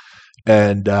Capitals.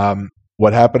 And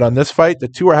what happened on this fight? The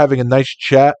two are having a nice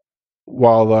chat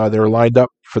while they're lined up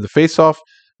for the face-off.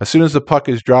 As soon as the puck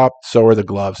is dropped, so are the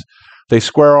gloves. They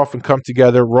square off and come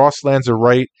together. Ross lands a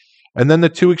right, and then the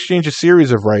two exchange a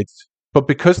series of rights. But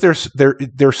because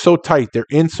they're so tight, they're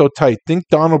in so tight. Think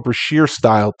Donald Brashear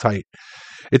style tight.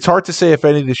 It's hard to say if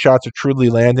any of the shots are truly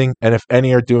landing and if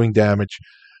any are doing damage.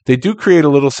 They do create a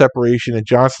little separation, and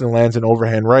Johnston lands an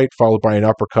overhand right, followed by an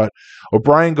uppercut.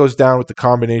 O'Brien goes down with the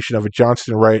combination of a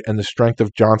Johnston right and the strength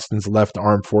of Johnston's left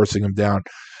arm forcing him down.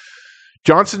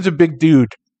 Johnston's a big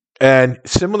dude. And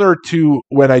similar to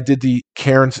when I did the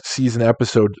Cairns season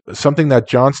episode, something that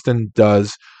Johnston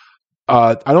does,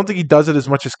 I don't think he does it as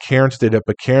much as Cairns did it,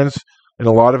 but Cairns in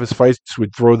a lot of his fights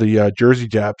would throw the jersey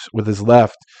jabs with his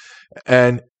left.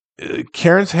 And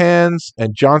Cairns' hands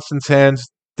and Johnston's hands,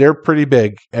 they're pretty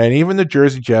big. And even the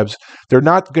jersey jabs, they're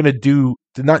not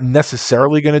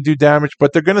necessarily going to do damage,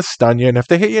 but they're going to stun you. And if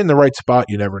they hit you in the right spot,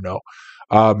 you never know.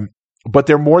 But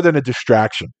they're more than a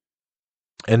distraction.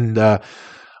 And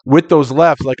with those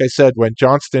lefts, like I said, when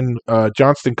Johnston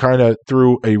kind of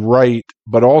threw a right,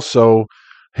 but also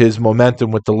his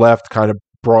momentum with the left kind of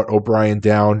brought O'Brien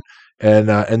down, and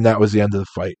that was the end of the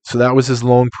fight. So that was his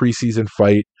lone preseason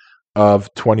fight of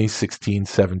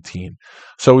 2016-17.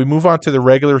 So we move on to the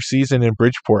regular season in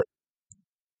Bridgeport.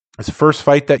 His first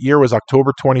fight that year was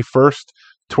October 21st,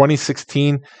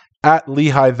 2016, at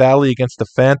Lehigh Valley against the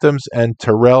Phantoms and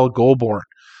Terrell Goulbourne.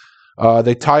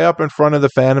 They tie up in front of the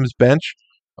Phantoms bench.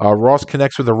 Ross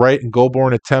connects with a right, and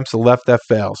Goulbourne attempts a left that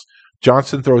fails.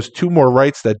 Johnston throws two more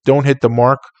rights that don't hit the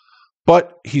mark,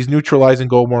 but he's neutralizing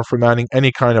Goulbourne from mounting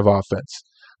any kind of offense.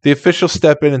 The officials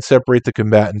step in and separate the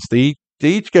combatants. They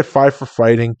each get 5 for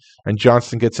fighting, and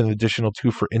Johnston gets an additional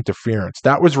 2 for interference.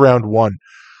 That was round 1.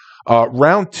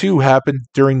 Round 2 happened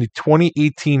during the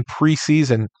 2018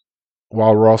 preseason,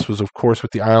 while Ross was, of course,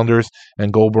 with the Islanders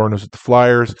and Goulbourne was with the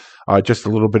Flyers. Just a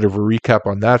little bit of a recap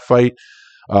on that fight.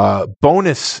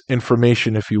 Bonus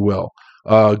information, if you will.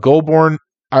 Goulbourne,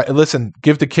 listen,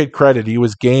 give the kid credit. He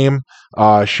was game,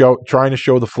 trying to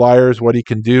show the Flyers what he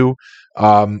can do.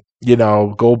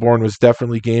 Goulbourne was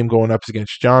definitely game going up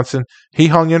against Johnston. He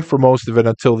hung in for most of it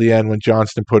until the end when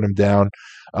Johnston put him down.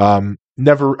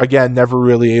 Never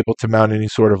really able to mount any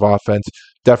sort of offense.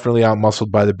 Definitely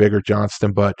outmuscled by the bigger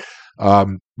Johnston. But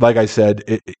like I said,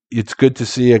 it's good to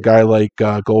see a guy like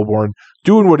Goulbourne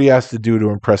doing what he has to do to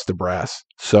impress the brass.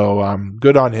 So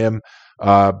good on him.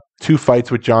 2 fights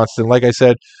with Johnston. Like I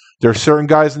said, there are certain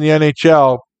guys in the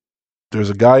NHL. There's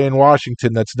a guy in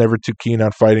Washington that's never too keen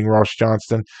on fighting Ross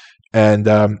Johnston.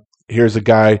 And here's a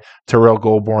guy, Terrell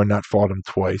Goulbourne, that fought him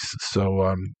twice.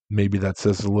 So maybe that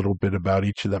says a little bit about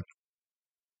each of them.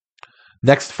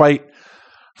 Next fight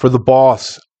for the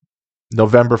Boss,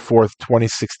 November 4th,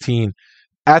 2016,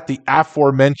 at the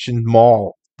aforementioned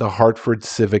mall, the Hartford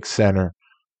Civic Center.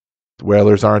 The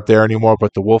Whalers aren't there anymore,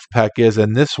 but the Wolfpack is.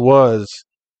 And this was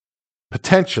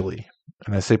potentially,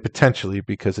 and I say potentially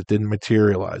because it didn't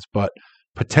materialize, but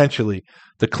potentially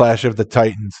the clash of the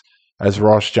Titans as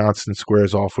Ross Johnston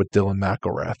squares off with Dylan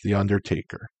McElrath, the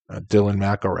Undertaker. Dylan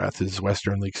McElrath, his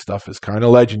Western League stuff is kind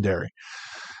of legendary.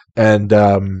 And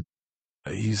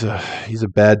he's a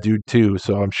bad dude too.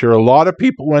 So I'm sure a lot of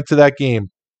people went to that game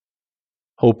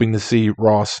hoping to see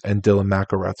Ross and Dylan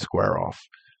McElrath square off.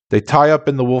 They tie up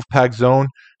in the Wolfpack zone.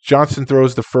 Johnston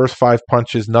throws the first 5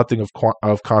 punches. Nothing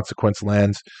of consequence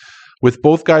lands. With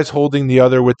both guys holding the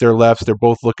other with their lefts, they're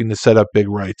both looking to set up big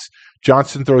rights.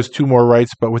 Johnston throws 2 more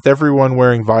rights, but with everyone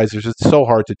wearing visors, it's so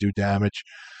hard to do damage.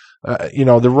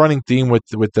 The running theme with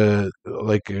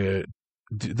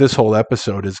this whole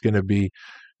episode is going to be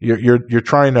you're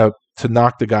trying to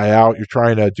knock the guy out. You're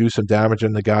trying to do some damage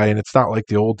on the guy, and it's not like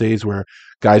the old days where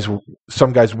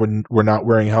some guys were not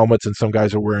wearing helmets and some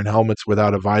guys are wearing helmets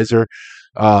without a visor.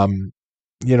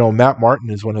 Matt Martin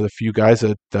is one of the few guys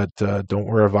that don't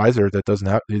wear a visor. He doesn't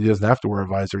have to wear a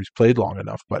visor. He's played long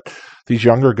enough. But these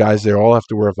younger guys, they all have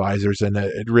to wear visors, and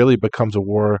it really becomes a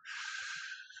war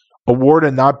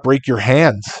to not break your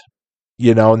hands.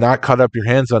 Not cut up your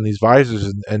hands on these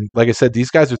visors. And like I said,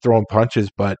 these guys are throwing punches,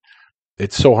 but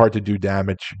it's so hard to do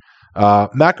damage.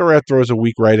 McElrath throws a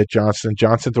weak right at Johnston.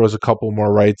 Johnston throws a couple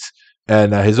more rights,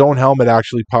 and his own helmet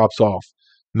actually pops off.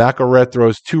 McElrath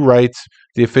throws 2 rights.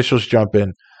 The officials jump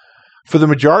in. For the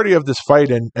majority of this fight,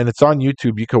 and it's on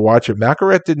YouTube, you can watch it,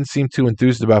 McElrath didn't seem too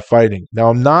enthused about fighting. Now,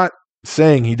 I'm not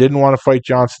saying he didn't want to fight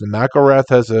Johnston. McElrath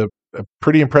has a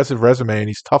pretty impressive resume, and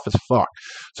he's tough as fuck.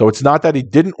 So it's not that he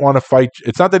didn't want to fight.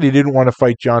 It's not that he didn't want to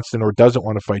fight Johnston or doesn't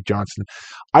want to fight Johnston.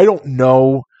 I don't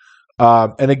know.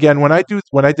 And again, when I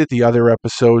did the other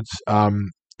episodes,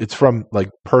 it's from like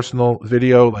personal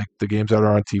video, like the games that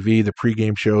are on TV, the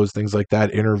pregame shows, things like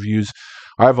that, interviews.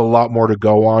 I have a lot more to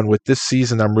go on with this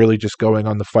season. I'm really just going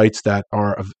on the fights that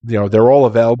are, they're all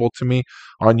available to me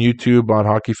on YouTube, on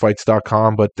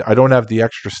hockeyfights.com, but I don't have the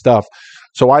extra stuff.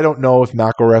 So I don't know if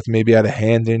McElrath maybe had a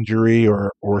hand injury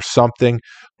or something,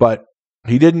 but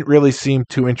he didn't really seem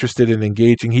too interested in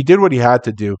engaging. He did what he had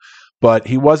to do, but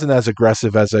he wasn't as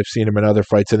aggressive as I've seen him in other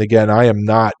fights. And again, I am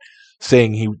not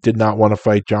saying he did not want to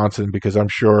fight Johnson, because I'm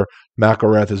sure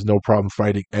McElrath has no problem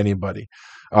fighting anybody.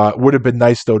 It would have been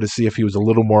nice, though, to see if he was a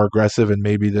little more aggressive and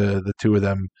maybe the two of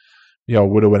them,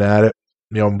 would have went at it,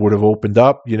 would have opened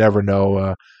up. You never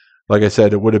know. Like I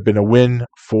said, it would have been a win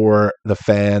for the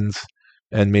fans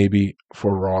and maybe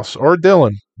for Ross or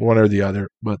Dylan, one or the other.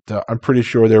 But I'm pretty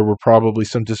sure there were probably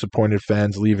some disappointed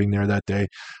fans leaving there that day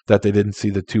that they didn't see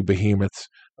the two behemoths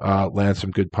land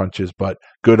some good punches. But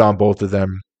good on both of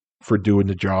them for doing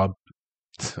the job.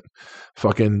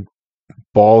 Fucking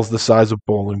balls the size of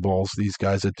bowling balls, these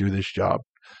guys that do this job.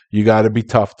 You got to be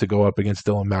tough to go up against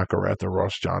Dylan McElrath or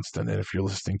Ross Johnston. And if you're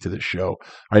listening to this show,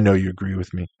 I know you agree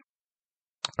with me.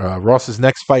 Ross's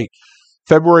next fight,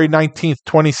 February 19th,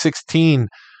 2016.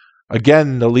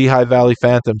 Again, the Lehigh Valley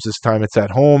Phantoms. This time it's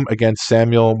at home against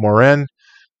Samuel Morin.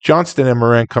 Johnston and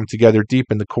Morin come together deep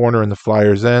in the corner in the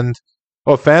Flyers' end.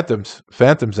 Oh, Phantoms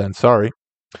end, sorry.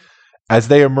 As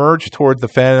they emerge toward the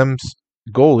Phantoms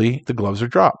goalie, the gloves are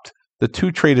dropped. The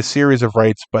two trade a series of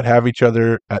rights, but have each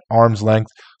other at arm's length,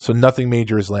 so nothing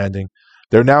major is landing.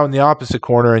 They're now in the opposite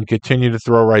corner and continue to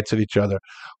throw rights at each other.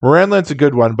 Morin lands a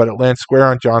good one, but it lands square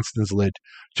on Johnston's lid.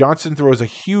 Johnston throws a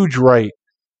huge right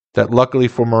that luckily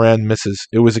for Morin misses.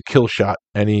 It was a kill shot,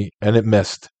 and it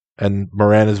missed. And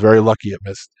Morin is very lucky it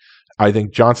missed. I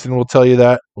think Johnston will tell you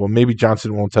that. Well, maybe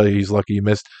Johnston won't tell you he's lucky he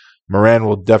missed. Morin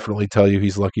will definitely tell you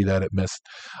he's lucky that it missed.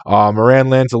 Morin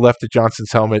lands a left at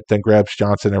Johnston's helmet, then grabs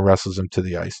Johnston and wrestles him to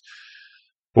the ice.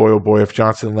 Boy, oh boy, if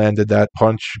Johnston landed that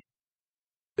punch,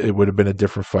 it would have been a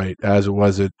different fight. As it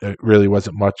was, it really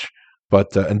wasn't much.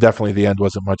 But and definitely the end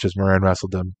wasn't much as Morin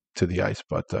wrestled him to the ice.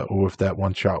 But if that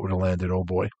one shot would have landed, oh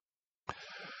boy.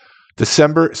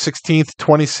 December 16th,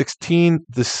 2016.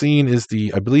 The scene is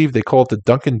I believe they call it the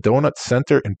Dunkin' Donuts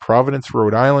Center in Providence,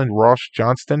 Rhode Island. Ross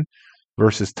Johnston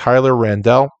versus Tyler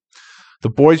Randell. The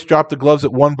boys drop the gloves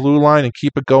at one blue line and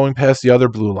keep it going past the other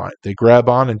blue line. They grab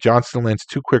on, and Johnston lands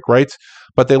two quick rights,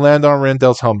 but they land on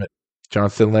Randell's helmet.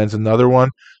 Johnston lands another one,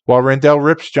 while Randell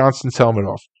rips Johnston's helmet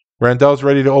off. Randell's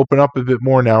ready to open up a bit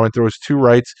more now and throws two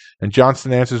rights, and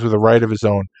Johnston answers with a right of his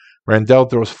own. Randell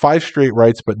throws 5 straight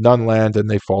rights, but none land, and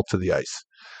they fall to the ice.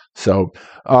 So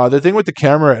the thing with the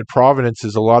camera at Providence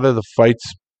is a lot of the fights,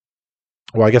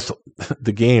 well, I guess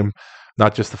the game,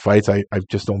 not just the fights, I've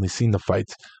just only seen the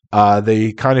fights.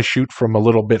 They kind of shoot from a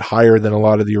little bit higher than a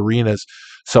lot of the arenas.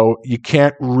 So you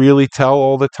can't really tell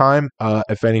all the time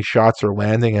if any shots are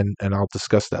landing, and I'll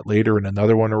discuss that later in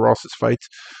another one of Ross's fights.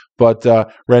 But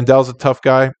Randell's a tough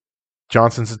guy.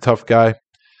 Johnston's a tough guy.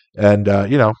 And,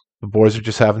 the boys are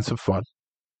just having some fun.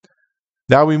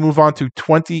 Now we move on to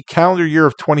calendar year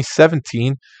of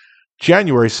 2017,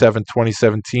 January 7th,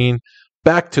 2017,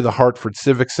 back to the Hartford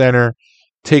Civic Center.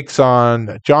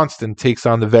 Johnston takes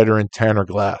on the veteran Tanner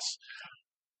Glass.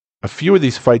 A few of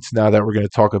these fights now that we're going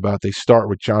to talk about, they start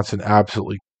with Johnston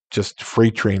absolutely just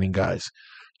freight training guys.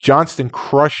 Johnston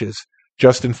crushes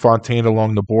Justin Fontaine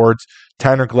along the boards.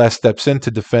 Tanner Glass steps in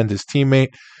to defend his teammate.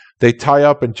 They tie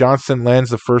up, and Johnston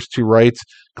lands the first two rights.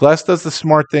 Glass does the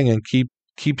smart thing and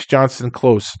keeps Johnston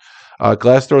close.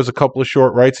 Glass throws a couple of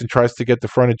short rights and tries to get the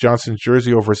front of Johnston's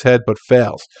jersey over his head, but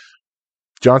fails.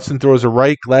 Johnston throws a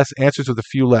right. Glass answers with a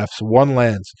few lefts. One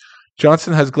lands.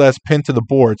 Johnston has Glass pinned to the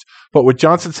boards, but with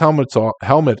Johnston's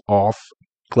helmet off,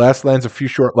 Glass lands a few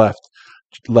short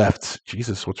lefts.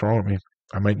 Jesus, what's wrong with me?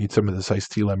 I might need some of this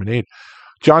iced tea lemonade.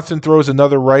 Johnston throws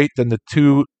another right, then the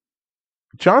two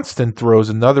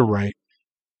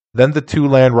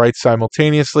land right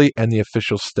simultaneously, and the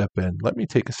officials step in. Let me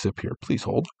take a sip here. Please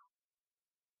hold.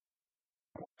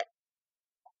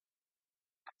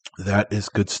 That is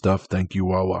good stuff. Thank you,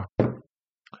 Wawa.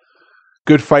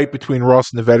 Good fight between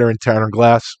Ross and the veteran Tanner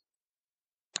Glass.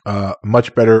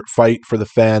 Much better fight for the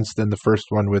fans than the first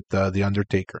one with The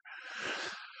Undertaker.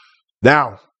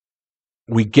 Now,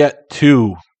 we get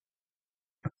to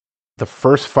the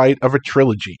first fight of a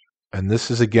trilogy, and this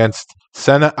is against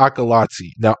Senna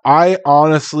Akalazzi. Now, I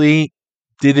honestly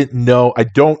I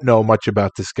don't know much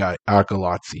about this guy,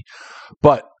 Akalazzi,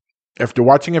 but after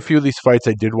watching a few of these fights,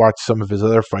 I did watch some of his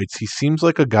other fights. He seems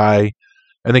like a guy,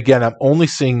 and again, I'm only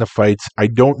seeing the fights. I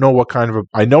don't know what kind of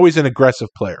I know he's an aggressive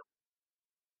player.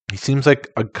 He seems like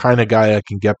a kind of guy I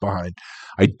can get behind.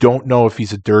 I don't know if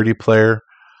he's a dirty player,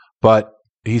 but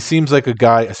he seems like a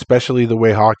guy, especially the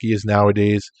way hockey is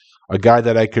nowadays, a guy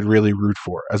that I could really root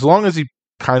for. As long as he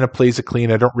kind of plays it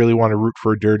clean, I don't really want to root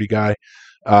for a dirty guy.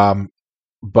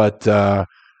 But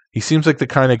he seems like the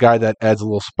kind of guy that adds a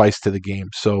little spice to the game.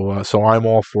 So I'm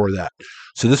all for that.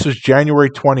 So this was January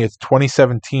 20th,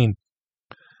 2017,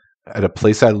 at a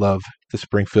place I love, the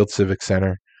Springfield Civic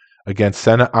Center, against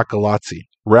Senna Akalazzi.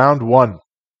 Round 1.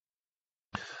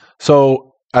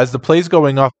 So as the play's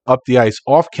going up the ice,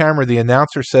 off camera, the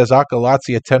announcer says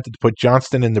Akalazzi attempted to put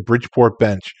Johnston in the Bridgeport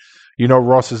bench. You know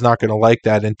Ross is not going to like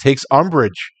that and takes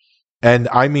umbrage, and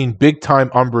I mean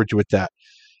big-time umbrage with that,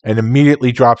 and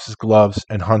immediately drops his gloves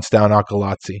and hunts down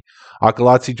Akalazzi.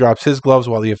 Akalazzi drops his gloves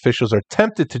while the officials are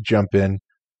tempted to jump in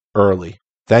early.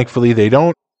 Thankfully, they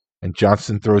don't, and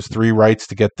Johnston throws 3 rights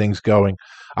to get things going.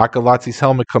 Akalazzi's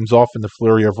helmet comes off in the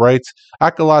flurry of rights.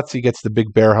 Akalazzi gets the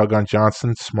big bear hug on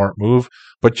Johnston, smart move,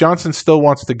 but Johnston still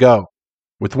wants to go.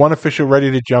 With one official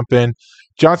ready to jump in,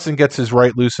 Johnston gets his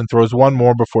right loose and throws one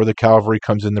more before the cavalry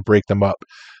comes in to break them up.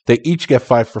 They each get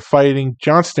 5 for fighting.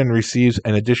 Johnston receives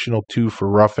an additional 2 for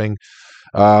roughing.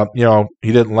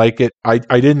 He didn't like it. I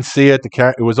didn't see it.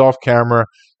 It was off camera.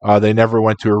 They never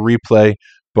went to a replay,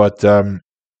 but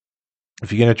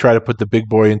if you're going to try to put the big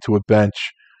boy into a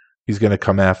bench, he's going to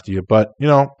come after you. But,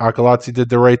 Akalazzi did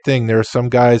the right thing. There's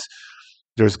guys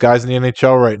in the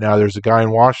NHL right now. There's a guy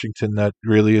in Washington that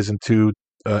really isn't too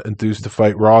enthused to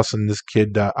fight Ross, and this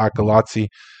kid, Akalazzi,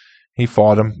 he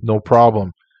fought him, no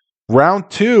problem. Round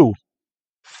 2,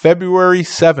 February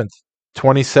 7th,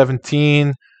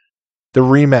 2017, the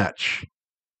rematch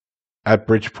at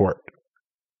Bridgeport.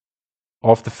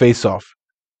 Off the face-off.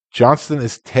 Johnston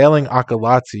is tailing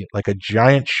Akalazzi like a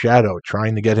giant shadow,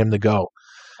 trying to get him to go.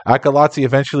 Akalazzi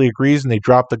eventually agrees and they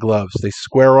drop the gloves. They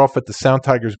square off at the Sound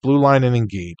Tigers' blue line and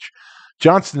engage.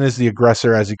 Johnston is the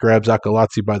aggressor as he grabs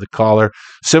Akalazzi by the collar,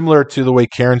 similar to the way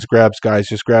Cairns grabs guys,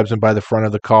 just grabs him by the front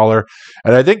of the collar.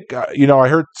 And I think, I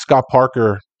heard Scott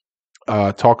Parker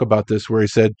talk about this where he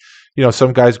said,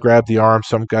 some guys grab the arm,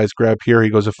 some guys grab here. He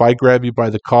goes, if I grab you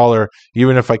by the collar,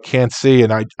 even if I can't see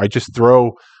and I just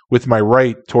throw with my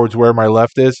right towards where my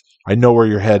left is, I know where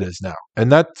your head is now.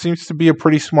 And that seems to be a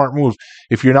pretty smart move.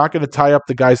 If you're not going to tie up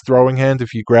the guy's throwing hand,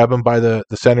 if you grab him by the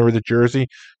center of the jersey,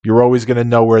 you're always going to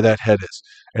know where that head is.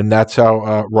 And that's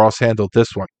how Ross handled this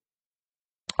one.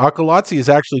 Akalazzi is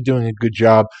actually doing a good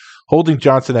job holding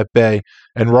Johnston at bay,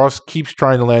 and Ross keeps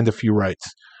trying to land a few rights.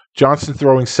 Johnston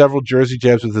throwing several jersey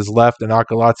jabs with his left, and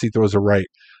Akalazzi throws a right.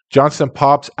 Johnston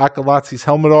pops Akalazzi's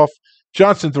helmet off.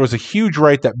 Johnston throws a huge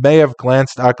right that may have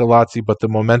glanced Akalazzi, but the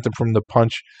momentum from the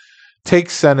punch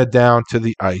takes Senna down to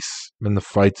the ice, and the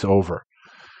fight's over.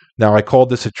 Now, I called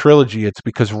this a trilogy. It's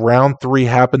because round 3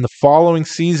 happened the following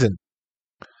season.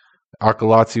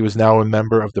 Akalazzi was now a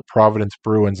member of the Providence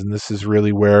Bruins, and this is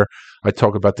really where I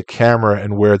talk about the camera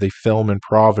and where they film in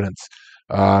Providence.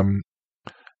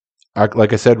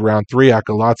 Like I said, round 3,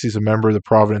 Akalazzi is a member of the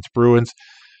Providence Bruins.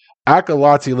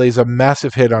 Akalazzi lays a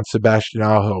massive hit on Sebastian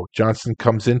Aho. Johnston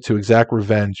comes in to exact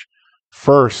revenge.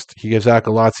 First, he gives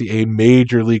Akalazzi a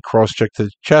major league cross-check to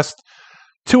the chest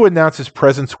to announce his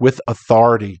presence with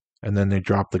authority, and then they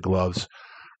drop the gloves.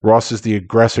 Ross is the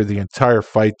aggressor the entire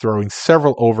fight, throwing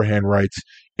several overhand rights,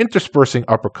 interspersing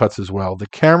uppercuts as well. The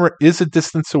camera is a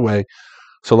distance away,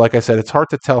 so like I said, it's hard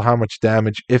to tell how much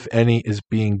damage, if any, is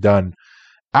being done.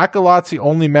 Akalazzi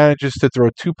only manages to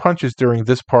throw 2 punches during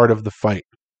this part of the fight.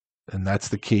 And that's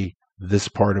the key, this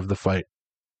part of the fight.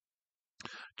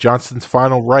 Johnston's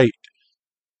final right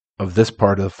of this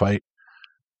part of the fight.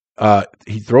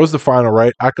 He throws the final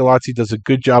right. Akalazzi does a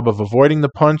good job of avoiding the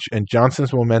punch, and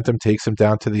Johnston's momentum takes him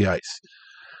down to the ice.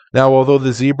 Now, although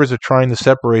the Zebras are trying to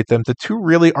separate them, the two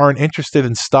really aren't interested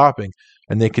in stopping,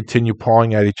 and they continue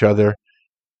pawing at each other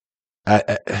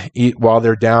while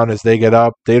they're down as they get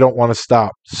up. They don't want to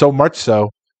stop, so much so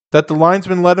that the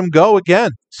linesman let him go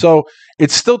again. So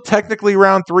it's still technically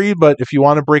round 3, but if you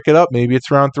want to break it up, maybe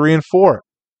it's round 3 and 4.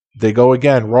 They go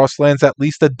again. Ross lands at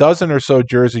least a dozen or so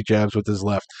jersey jabs with his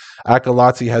left.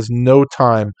 Akalazzi has no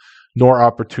time nor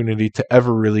opportunity to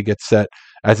ever really get set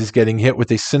as he's getting hit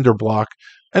with a cinder block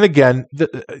And again,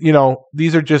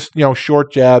 these are just,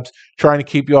 short jabs, trying to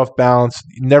keep you off balance.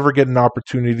 You never get an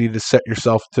opportunity to set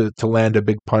yourself to land a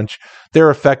big punch.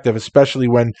 They're effective, especially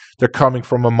when they're coming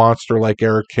from a monster like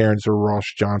Eric Cairns or Ross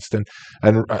Johnston.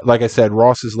 And like I said,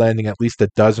 Ross is landing at least a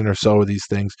dozen or so of these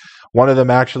things. One of them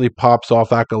actually pops off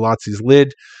Akalatzi's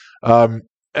lid.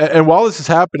 And while this is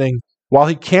happening, while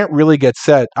he can't really get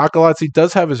set, Akalatzi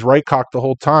does have his right cocked the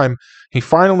whole time. He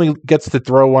finally gets to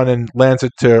throw one and lands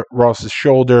it to Ross's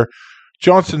shoulder.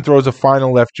 Johnston throws a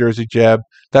final left jersey jab.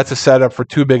 That's a setup for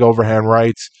two big overhand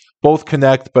rights. Both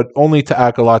connect, but only to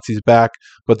Akalatzi's back,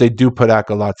 but they do put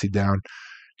Akalatzi down.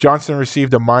 Johnston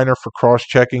received a minor for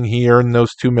cross-checking. He earned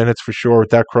those 2 minutes for sure with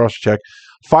that cross-check.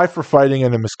 5 for fighting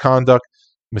and a misconduct.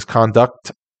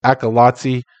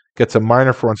 Akalatzi gets a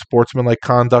minor for unsportsmanlike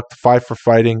conduct, 5 for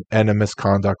fighting, and a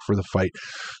misconduct for the fight.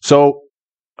 So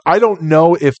I don't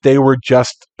know if they were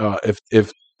just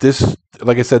if this,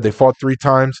 like I said, they fought 3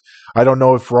 times. I don't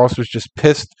know if Ross was just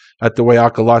pissed at the way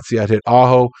Akalatzi had hit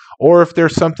Aho, or if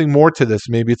there's something more to this.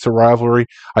 Maybe it's a rivalry.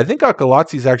 I think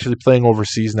Akalatzi is actually playing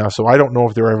overseas now, so I don't know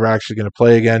if they're ever actually going to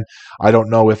play again. I don't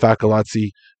know if Akalatzi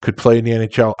could play in the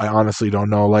NHL. I honestly don't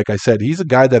know. Like I said, he's a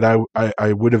guy that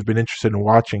I would have been interested in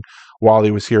watching while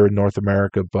he was here in North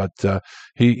America, but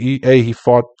he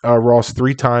fought Ross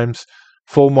 3 times.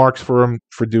 Full marks for him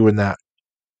for doing that.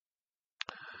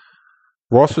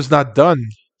 Ross was not done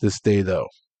this day, though.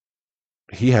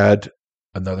 He had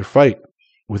another fight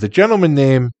with a gentleman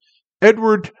named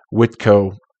Edward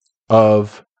Whitko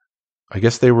of, I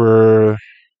guess they were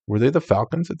they the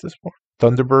Falcons at this point?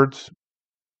 Thunderbirds?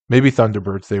 Maybe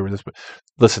Thunderbirds, they were this. But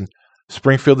listen,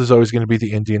 Springfield is always going to be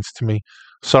the Indians to me.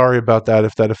 Sorry about that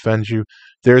if that offends you.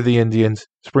 They're the Indians.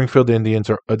 Springfield Indians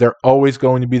they're always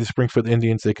going to be the Springfield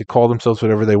Indians. They could call themselves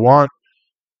whatever they want.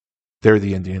 They're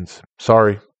the Indians.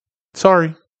 Sorry.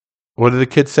 What do the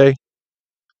kids say?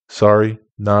 Sorry,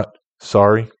 not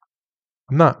sorry.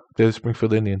 I'm not. They're the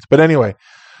Springfield Indians. But anyway,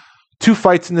 2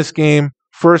 fights in this game.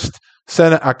 First,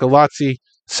 Sena Akalatzi.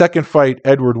 Second fight,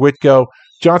 Edward Whitko.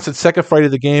 Johnston's second fight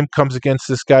of the game comes against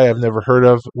this guy I've never heard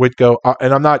of, Whitko.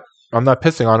 And I'm not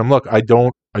pissing on him. Look, I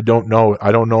don't know.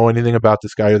 I don't know anything about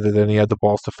this guy other than he had the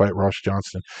balls to fight Ross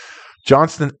Johnston.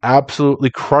 Johnston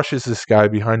absolutely crushes this guy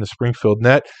behind the Springfield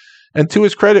net. And to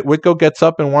his credit, Whitko gets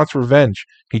up and wants revenge.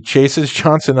 He chases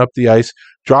Johnston up the ice,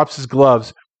 drops his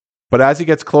gloves, but as he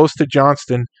gets close to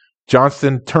Johnston,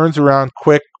 Johnston turns around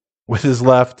quick with his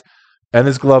left and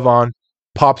his glove on,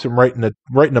 pops him right in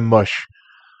the mush.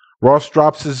 Ross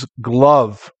drops his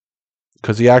glove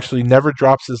because he actually never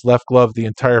drops his left glove the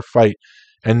entire fight,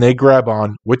 and they grab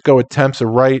on. Whitko attempts a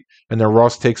right, and then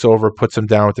Ross takes over, puts him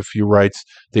down with a few rights.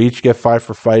 They each get 5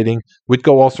 for fighting.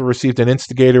 Whitko also received an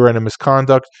instigator and a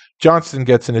misconduct. Johnston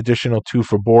gets an additional 2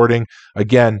 for boarding.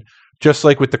 Again, just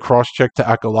like with the cross-check to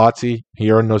Akalatzi,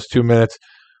 he earned those 2 minutes.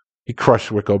 He crushed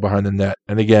Whitko behind the net.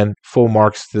 And again, full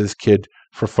marks to this kid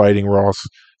for fighting Ross.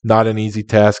 Not an easy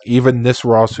task. Even this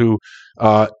Ross who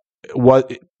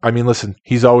listen,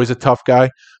 he's always a tough guy,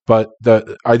 but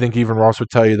I think even Ross would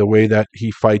tell you the way that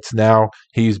he fights now,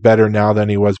 he's better now than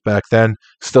he was back then.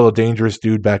 Still a dangerous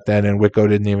dude back then, and Whitko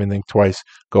didn't even think twice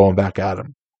going back at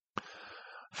him.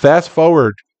 Fast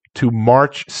forward to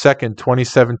March 2nd,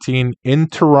 2017 in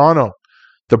Toronto,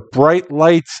 the bright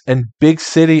lights and big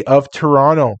city of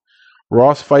Toronto.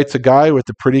 Ross fights a guy with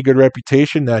a pretty good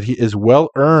reputation that he is well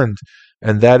earned,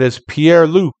 and that is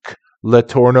Pierre-Luc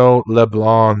Letourneau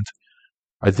Leblond.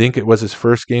 I think it was his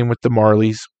first game with the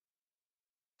Marlies,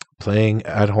 playing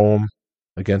at home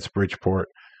against Bridgeport.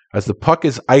 As the puck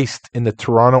is iced in the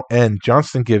Toronto end,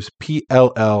 Johnston gives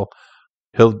PLL.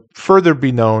 He'll further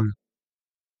be known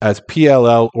as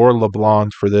PLL or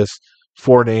LeBlond for this.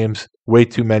 4 names, way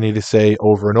too many to say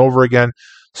over and over again.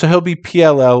 So he'll be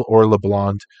PLL or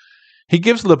LeBlond. He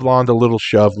gives LeBlond a little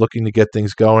shove, looking to get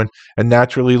things going, and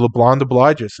naturally LeBlond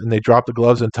obliges, and they drop the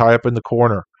gloves and tie up in the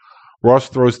corner. Ross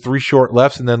throws 3 short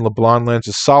lefts, and then LeBlond lands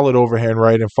a solid overhand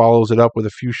right and follows it up with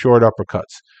a few short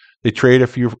uppercuts. They trade a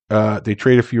few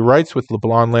rights, with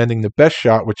LeBlond landing the best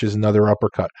shot, which is another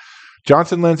uppercut.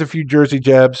 Johnston lands a few jersey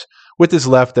jabs with his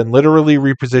left and literally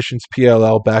repositions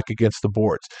PLL back against the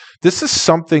boards. This is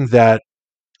something that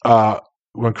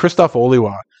when Christophe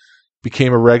Oliwa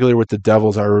became a regular with the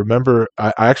Devils, I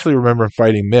actually remember him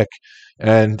fighting Mick.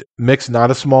 And Mick's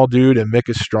not a small dude, and Mick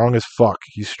is strong as fuck.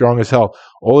 He's strong as hell.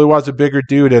 Oliwa's a bigger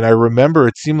dude, and I remember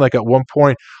it seemed like at one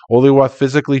point Oliwa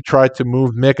physically tried to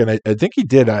move Mick, and I think he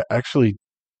did. I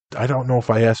don't know if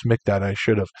I asked Mick that. I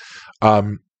should have.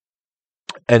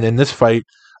 And in this fight,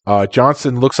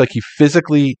 Johnston looks like he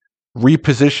physically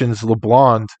repositions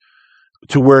LeBlond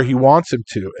to where he wants him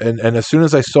to. And as soon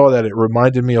as I saw that, it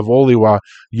reminded me of Oliwa.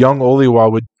 Young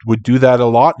Oliwa would do that a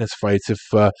lot in his fights.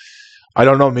 If I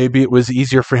don't know, maybe it was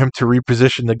easier for him to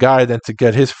reposition the guy than to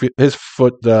get his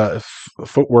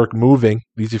footwork moving.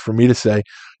 Easy for me to say,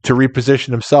 to reposition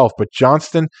himself. But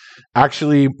Johnston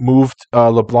actually moved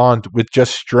LeBlanc with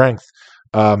just strength.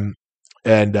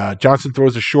 And Johnston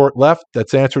throws a short left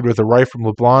that's answered with a right from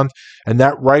LeBlanc. And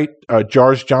that right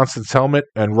jars Johnston's helmet,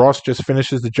 and Ross just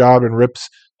finishes the job and rips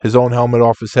his own helmet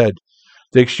off his head.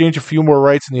 They exchange a few more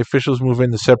rights, and the officials move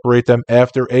in to separate them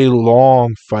after a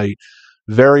long fight.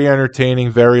 Very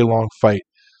entertaining, very long fight.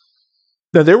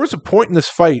 Now, there was a point in this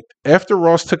fight, after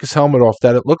Ross took his helmet off,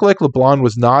 that it looked like LeBlanc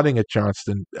was nodding at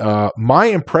Johnston. My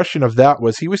impression of that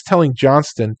was he was telling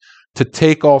Johnston to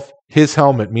take off his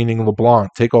helmet, meaning LeBlanc,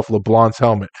 take off LeBlanc's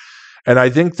helmet. And I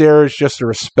think there is just a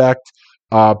respect.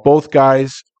 Both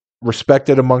guys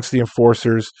respected amongst the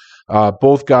enforcers.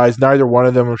 Both guys, neither one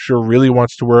of them, I'm sure, really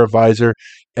wants to wear a visor.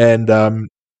 And,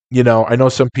 I know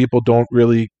some people don't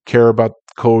really care about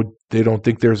code. They don't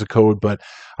think there's a code. But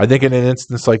I think in an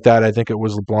instance like that, I think it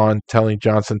was LeBlanc telling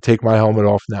Johnston, take my helmet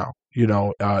off now.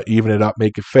 Even it up,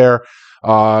 make it fair.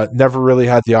 Never really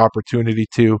had the opportunity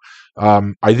to.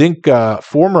 I think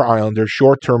former Islander,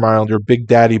 short-term Islander, Big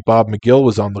Daddy Bob McGill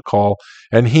was on the call,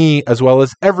 and he, as well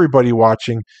as everybody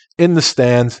watching in the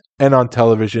stands and on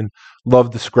television,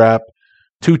 loved the scrap.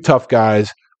 Two tough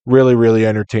guys, really, really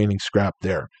entertaining scrap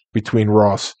there between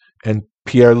Ross and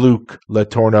Pierre-Luc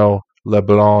Letourneau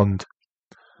LeBlanc.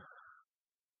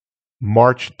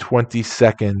 March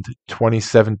 22nd,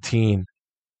 2017,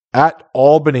 at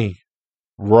Albany,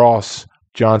 Ross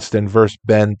Johnston versus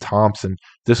Ben Thompson.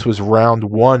 This was round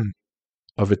one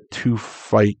of a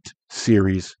 2-fight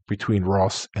series between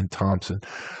Ross and Thompson.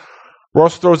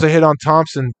 Ross throws a hit on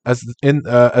Thompson as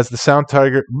the Sound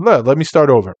Tiger. Let me start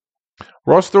over.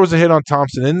 Ross throws a hit on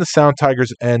Thompson in the Sound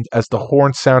Tigers' end as the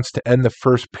horn sounds to end the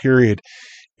first period.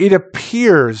 It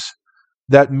appears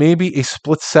that maybe a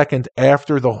split second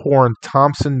after the horn,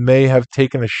 Thompson may have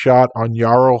taken a shot on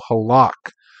Yarrow Halak.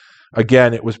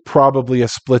 Again, it was probably a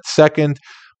split second,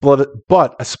 but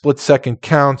a split second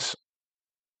counts.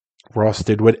 Ross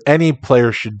did what any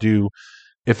player should do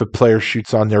if a player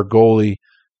shoots on their goalie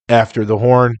after the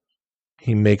horn.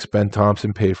 He makes Ben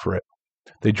Thompson pay for it.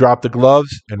 They drop the gloves,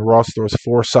 and Ross throws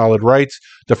 4 solid rights.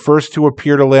 The first 2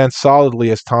 appear to land solidly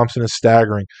as Thompson is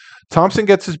staggering. Thompson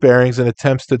gets his bearings and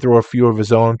attempts to throw a few of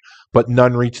his own, but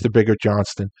none reach the bigger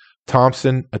Johnston.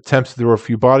 Thompson attempts to throw a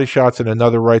few body shots and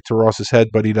another right to Ross's head,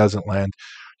 but he doesn't land.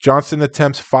 Johnston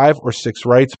attempts 5 or 6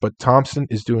 rights, but Thompson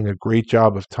is doing a great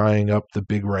job of tying up the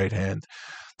big right hand.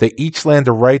 They each land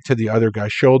a right to the other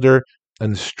guy's shoulder,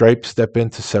 and the Stripes step in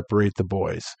to separate the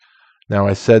boys. Now,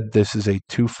 I said this is a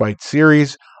 2-fight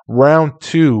series. Round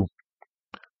 2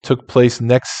 took place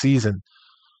next season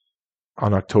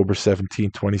on October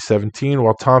 17, 2017,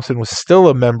 while Thompson was still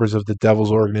a member of the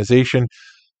Devils organization,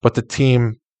 but the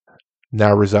team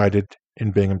now resided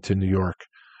in Binghamton, New York.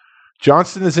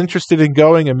 Johnston is interested in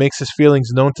going and makes his feelings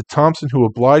known to Thompson, who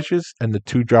obliges, and the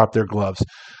two drop their gloves.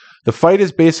 The fight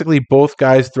is basically both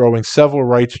guys throwing several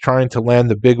rights, trying to land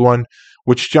the big one,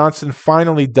 which Johnston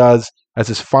finally does, as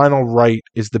his final right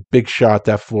is the big shot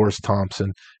that floors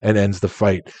Thompson and ends the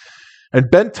fight. And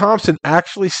Ben Thompson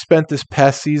actually spent this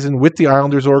past season with the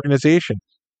Islanders organization,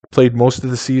 played most of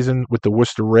the season with the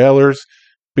Worcester Railers,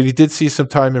 but he did see some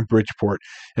time in Bridgeport.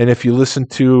 And if you listen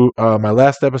to my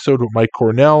last episode with Mike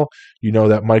Cornell, you know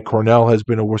that Mike Cornell has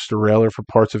been a Worcester Railer for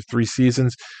parts of 3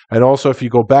 seasons. And also, if you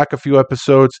go back a few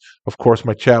episodes, of course,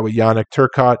 my chat with Yannick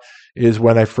Turcotte is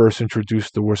when I first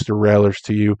introduced the Worcester Railers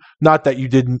to you. Not that you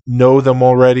didn't know them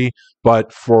already,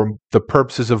 but for the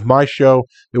purposes of my show,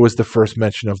 it was the first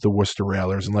mention of the Worcester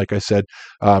Railers. And like I said,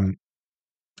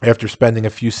 after spending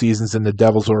a few seasons in the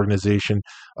Devils organization,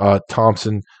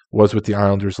 Thompson was with the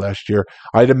Islanders last year.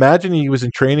 I'd imagine he was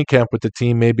in training camp with the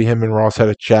team. Maybe him and Ross had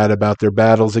a chat about their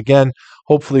battles. Again,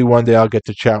 hopefully one day I'll get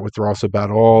to chat with Ross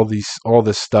about all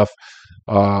this stuff.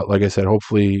 Like I said,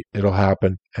 hopefully it'll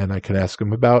happen, and I can ask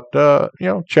him about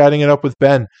chatting it up with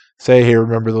Ben. Say, hey,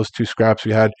 remember those 2 scraps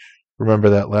we had?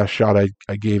 Remember that last shot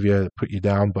I gave you, put you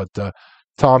down? But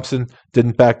Thompson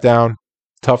didn't back down.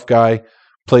 Tough guy.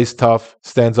 Plays tough,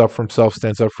 stands up for himself,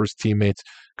 stands up for his teammates.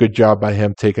 Good job by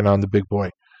him taking on the big boy.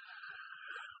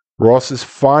 Ross's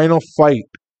final fight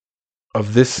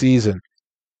of this season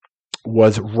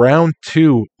was round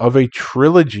 2 of a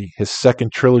trilogy, his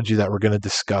second trilogy that we're going to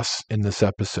discuss in this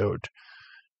episode.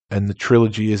 And the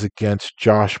trilogy is against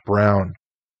Josh Brown.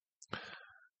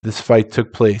 This fight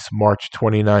took place March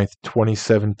 29th,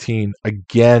 2017.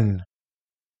 Again,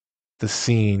 the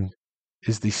scene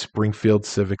is the Springfield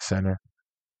Civic Center.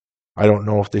 I don't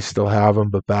know if they still have them,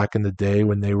 but back in the day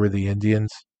when they were the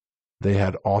Indians, they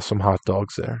had awesome hot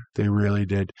dogs there. They really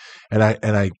did. And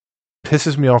I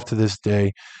pisses me off to this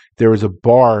day. There was a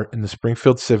bar in the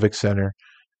Springfield Civic Center,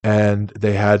 and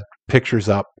they had pictures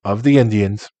up of the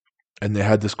Indians, and they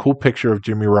had this cool picture of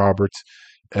Jimmy Roberts,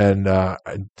 and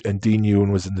Dean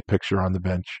Ewan was in the picture on the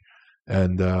bench.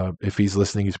 And if he's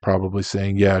listening, he's probably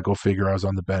saying, yeah, go figure, I was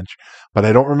on the bench. But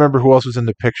I don't remember who else was in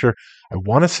the picture. I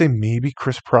want to say maybe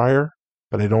Chris Pryor,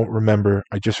 but I don't remember.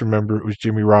 I just remember it was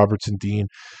Jimmy Roberts and Dean.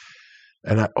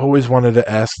 And I always wanted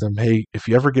to ask them, hey, if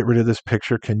you ever get rid of this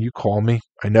picture, can you call me?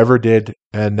 I never did.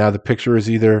 And now the picture is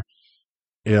either,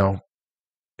 in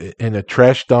a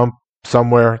trash dump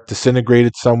somewhere,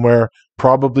 disintegrated somewhere,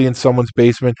 probably in someone's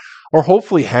basement, or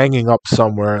hopefully hanging up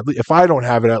somewhere. If I don't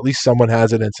have it, at least someone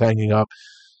has it and it's hanging up.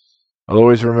 I'll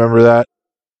always remember that.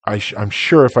 I'm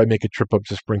sure if I make a trip up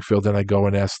to Springfield and I go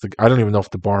and ask I don't even know if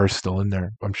the bar is still in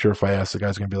there. I'm sure if I ask, the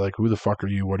guy's going to be like, who the fuck are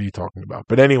you? What are you talking about?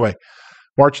 But anyway,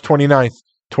 March 29th,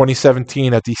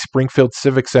 2017 at the Springfield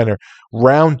Civic Center,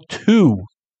 round 2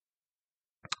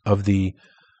 of the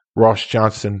Ross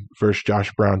Johnston versus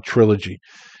Josh Brown trilogy.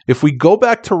 If we go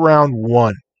back to round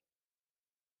 1,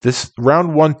 this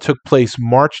round 1 took place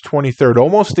March 23rd,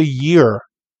 almost a year,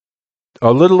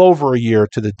 a little over a year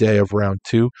to the day of round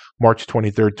 2, March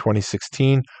 23rd,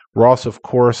 2016. Ross, of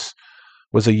course,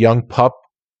 was a young pup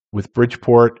with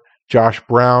Bridgeport. Josh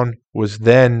Brown was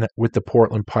then with the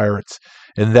Portland Pirates.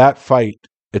 In that fight,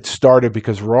 it started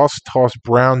because Ross tossed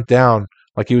Brown down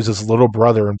like he was his little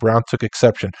brother, and Brown took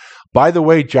exception. By the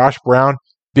way, Josh Brown,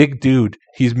 big dude.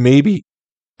 He's maybe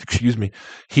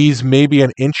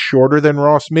an inch shorter than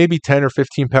Ross, maybe 10 or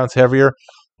 15 pounds heavier,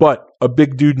 but a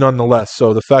big dude nonetheless.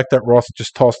 So the fact that Ross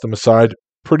just tossed him aside,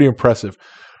 pretty impressive.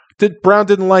 Brown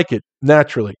didn't like it,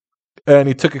 naturally, and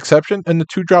he took exception, and the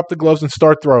two dropped the gloves and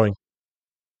start throwing.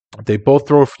 They both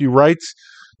throw a few rights.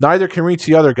 Neither can reach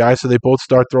the other guy, so they both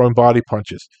start throwing body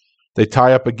punches. They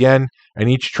tie up again, and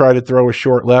each try to throw a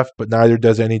short left, but neither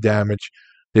does any damage.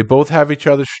 They both have each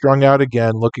other strung out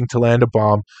again, looking to land a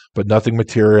bomb, but nothing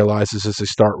materializes as they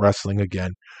start wrestling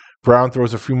again. Brown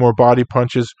throws a few more body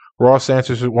punches. Ross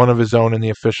answers with one of his own, and the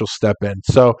officials step in.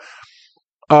 So,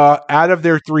 out of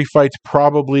their 3 fights,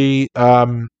 probably, I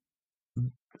don't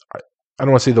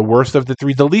want to say the worst of the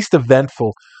 3, the least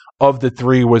eventful of the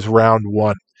 3 was round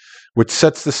 1, which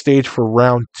sets the stage for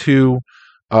round 2.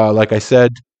 Like I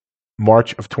said,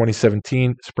 March of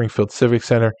 2017, Springfield Civic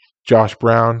Center, Josh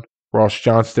Brown, Ross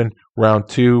Johnston, round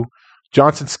 2.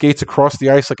 Johnson skates across the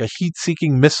ice like a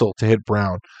heat-seeking missile to hit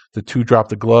Brown. The two drop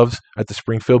the gloves at the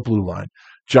Springfield blue line.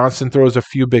 Johnston throws a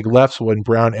few big lefts when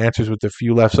Brown answers with a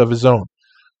few lefts of his own.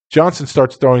 Johnson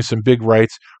starts throwing some big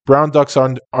rights. Brown ducks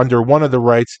under one of the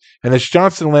rights, and as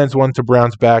Johnston lands one to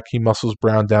Brown's back, he muscles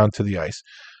Brown down to the ice.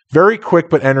 Very quick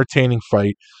but entertaining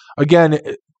fight. Again,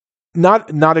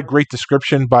 not a great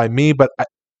description by me, but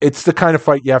it's the kind of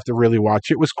fight you have to really watch.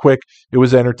 It was quick. It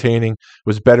was entertaining. It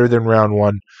was better than round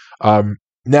 1.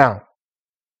 Now,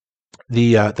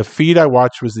 the feed I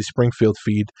watched was the Springfield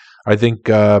feed. I think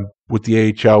with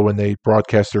the AHL, when they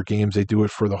broadcast their games, they do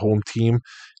it for the home team.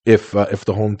 If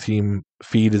the home team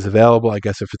feed is available, I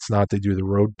guess if it's not, they do the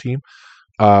road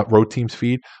team's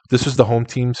feed. This was the home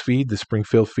team's feed, the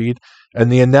Springfield feed,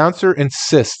 and the announcer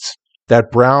insists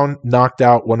that Brown knocked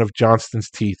out one of Johnston's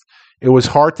teeth. It was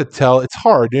hard to tell. It's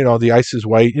hard, the ice is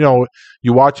white. You're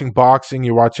watching boxing,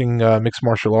 you're watching mixed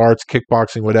martial arts,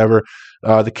 kickboxing, whatever.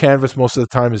 The canvas most of the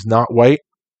time is not white,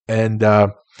 and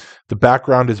the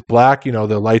background is black.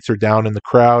 The lights are down in the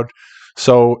crowd.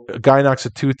 So a guy knocks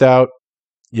a tooth out,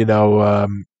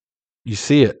 you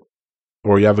see it,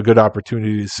 or you have a good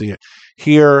opportunity to see it.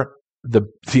 Here, the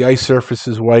ice surface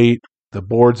is white, the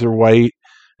boards are white.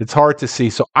 It's hard to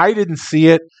see. So I didn't see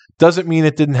it. Doesn't mean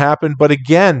it didn't happen. But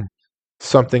again,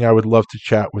 something I would love to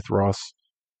chat with Ross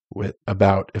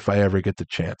about if I ever get the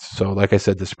chance. So like I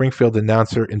said, the Springfield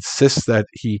announcer insists that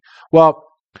he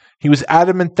was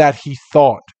adamant that he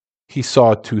thought he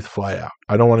saw a tooth fly out.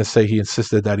 I don't want to say he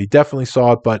insisted that he definitely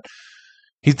saw it, but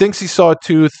he thinks he saw a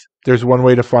tooth. There's one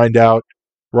way to find out.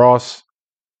 Ross,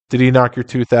 did he knock your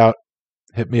tooth out?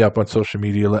 Hit me up on social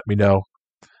media. Let me know.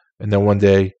 And then one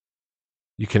day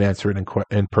you can answer it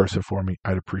in person for me.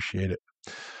 I'd appreciate it.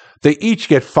 They each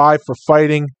get 5 for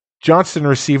fighting. Johnston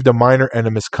received a minor and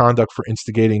a misconduct for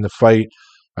instigating the fight.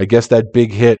 I guess that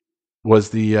big hit was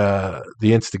the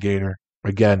instigator.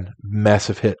 Again,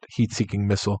 massive hit, heat-seeking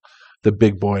missile. The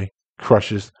big boy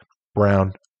crushes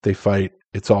Brown. They fight.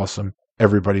 It's awesome.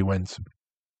 Everybody wins.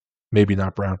 Maybe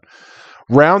not Brown.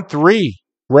 Round 3.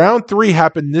 Round 3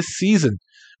 happened this season.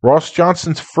 Ross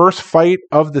Johnston's first fight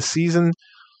of the season.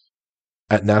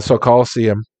 at Nassau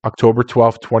Coliseum, October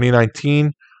 12th,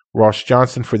 2019. Ross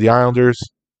Johnston for the Islanders,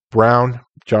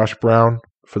 Josh Brown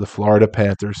for the Florida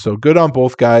Panthers. So good on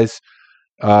both guys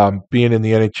being in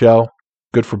the NHL.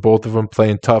 Good for both of them,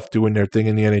 playing tough, doing their thing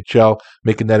in the NHL,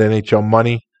 making that NHL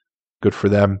money. Good for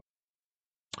them.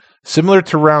 Similar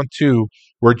to round 2,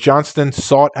 where Johnston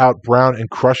sought out Brown and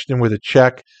crushed him with a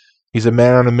check. He's a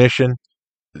man on a mission.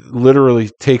 Literally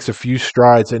takes a few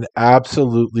strides and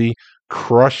absolutely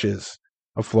crushes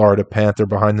a Florida Panther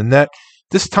behind the net.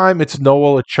 This time it's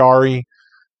Noel Acciari.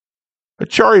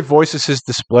 Acciari voices his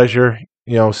displeasure,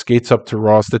 skates up to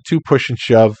Ross. The two push and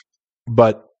shove,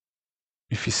 but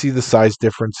if you see the size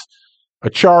difference,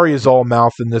 Acciari is all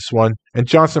mouth in this one, and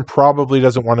Johnston probably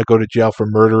doesn't want to go to jail for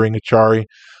murdering Acciari.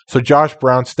 So Josh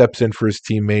Brown steps in for his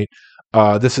teammate.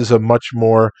 This is a much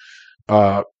more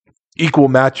equal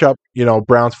matchup.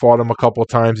 Brown's fought him a couple of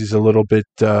times. He's a little bit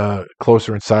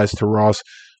closer in size to Ross.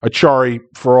 Acciari,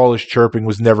 for all his chirping,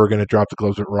 was never going to drop the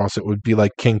gloves with Ross. It would be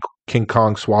like King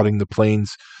Kong swatting the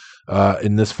planes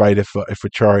in this fight if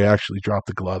Acciari actually dropped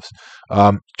the gloves.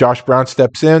 Josh Brown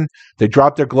steps in. They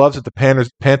drop their gloves at the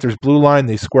Panthers blue line.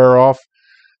 They square off.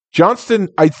 Johnston,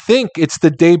 I think it's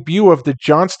the debut of the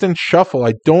Johnston Shuffle.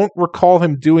 I don't recall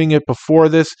him doing it before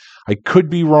this. I could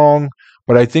be wrong,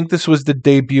 but I think this was the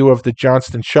debut of the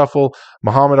Johnston Shuffle.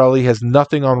 Muhammad Ali has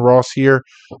nothing on Ross here.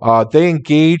 They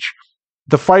engage.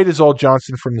 The fight is all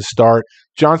Johnston from the start.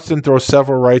 Johnston throws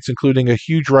several rights, including a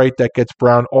huge right that gets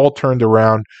Brown all turned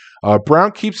around.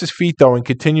 Brown keeps his feet, though, and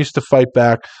continues to fight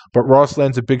back, but Ross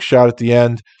lands a big shot at the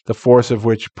end, the force of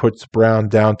which puts Brown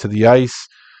down to the ice.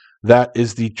 That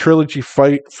is the trilogy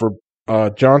fight for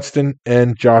Johnston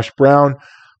and Josh Brown.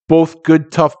 Both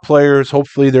good, tough players.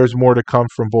 Hopefully there's more to come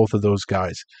from both of those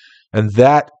guys. And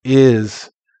that is,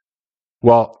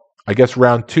 I guess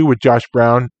round 2 with Josh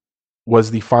Brown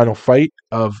was the final fight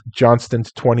of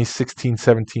Johnston's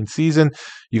 2016-17 season.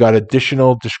 You got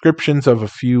additional descriptions of a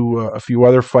few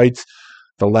other fights.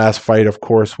 The last fight, of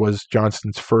course, was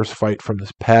Johnston's first fight from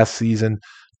this past season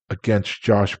against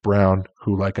Josh Brown,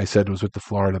 who, like I said, was with the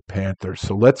Florida Panthers.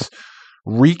 So let's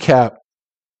recap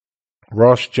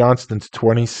Ross Johnston's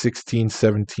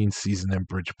 2016-17 season in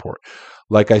Bridgeport.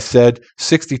 Like I said,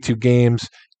 62 games,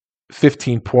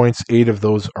 15 points, 8 of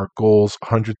those are goals,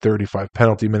 135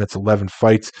 penalty minutes, 11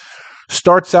 fights.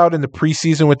 Starts out in the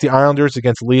preseason with the Islanders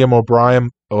against Liam O'Brien,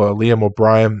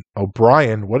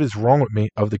 what is wrong with me,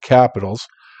 of the Capitals.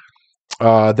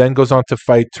 Then goes on to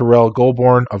fight Terrell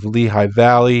Goulbourne of Lehigh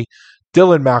Valley,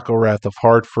 Dylan McElrath of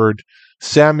Hartford,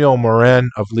 Samuel Morin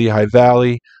of Lehigh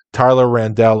Valley, Tyler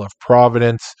Randell of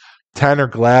Providence, Tanner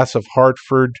Glass of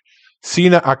Hartford,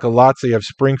 Sina Akalatse of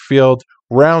Springfield.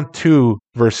 Round 2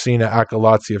 versus Sina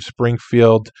Akalatse of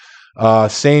Springfield.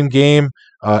 Same game,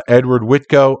 Edward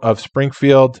Whitko of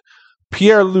Springfield,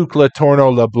 Pierre-Luc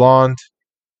Letourneau LeBlond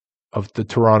of the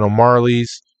Toronto Marlies,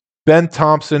 Ben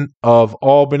Thompson of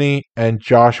Albany, and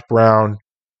Josh Brown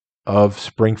of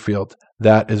Springfield.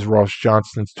 That is Ross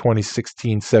Johnston's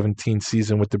 2016-17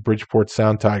 season with the Bridgeport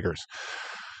Sound Tigers.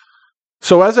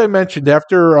 So as I mentioned,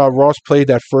 after Ross played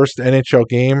that first NHL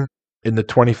game in the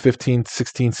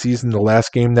 2015-16 season, the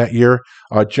last game that year,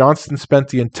 Johnston spent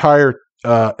the entire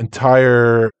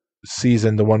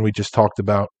season, the one we just talked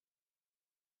about,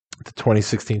 the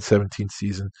 2016-17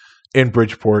 season in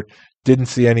Bridgeport. Didn't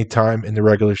see any time in the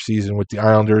regular season with the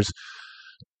Islanders.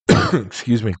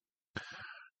 Excuse me.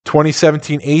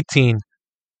 2017-18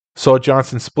 saw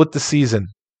Johnston split the season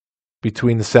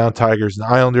between the Sound Tigers and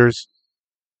the Islanders.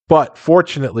 But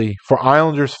fortunately for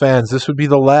Islanders fans, this would be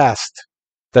the last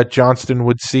that Johnston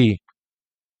would see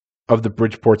of the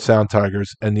Bridgeport Sound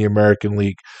Tigers and the American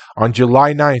League. On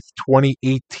July 9th,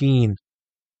 2018,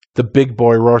 the big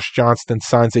boy Ross Johnston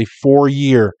signs a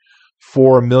 4-year,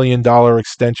 $4 million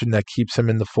extension that keeps him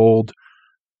in the fold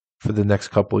for the next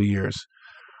couple of years.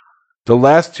 The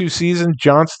last 2 seasons,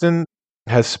 Johnston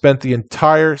has spent the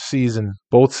entire season,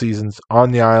 both seasons,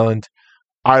 on the island.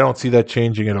 I don't see that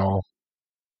changing at all.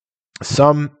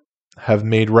 Some have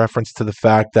made reference to the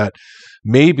fact that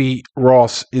maybe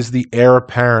Ross is the heir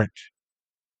apparent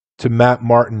to Matt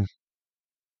Martin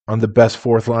on the best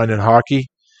fourth line in hockey.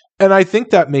 And I think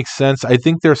that makes sense. I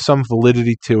think there's some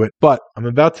validity to it. But I'm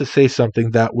about to say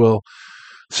something that will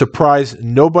surprise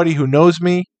nobody who knows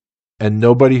me and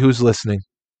nobody who's listening.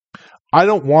 I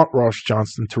don't want Ross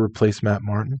Johnston to replace Matt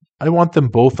Martin. I want them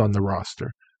both on the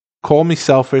roster. Call me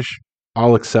selfish.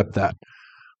 I'll accept that.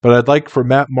 But I'd like for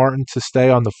Matt Martin to stay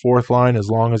on the fourth line as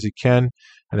long as he can.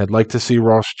 And I'd like to see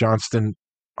Ross Johnston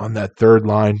on that third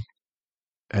line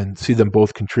and see them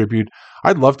both contribute.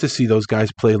 I'd love to see those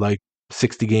guys play like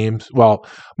 60 games. Well,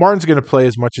 Martin's going to play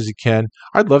as much as he can.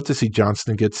 I'd love to see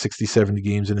Johnston get 60, 70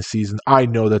 games in a season. I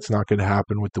know that's not going to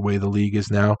happen with the way the league is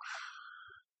now.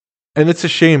 And it's a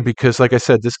shame because, like I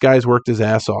said, this guy's worked his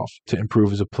ass off to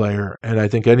improve as a player. And I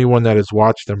think anyone that has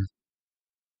watched him,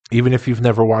 even if you've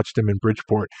never watched him in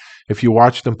Bridgeport, if you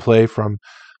watched him play from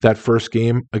that first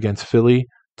game against Philly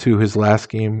to his last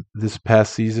game this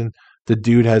past season, the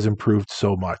dude has improved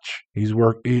so much. He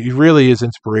really is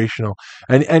inspirational.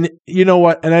 And you know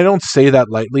what? And I don't say that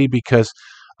lightly because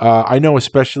I know,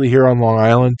 especially here on Long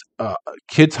Island,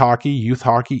 kids hockey, youth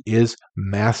hockey is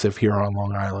massive here on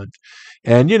Long Island.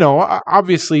 And, you know,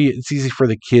 obviously it's easy for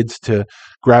the kids to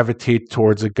gravitate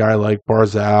towards a guy like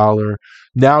Barzal, or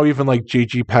now even like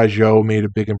J.G. Pajot made a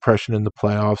big impression in the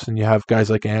playoffs. And you have guys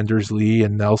like Anders Lee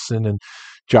and Nelson and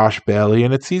Josh Bailey.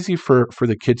 And it's easy for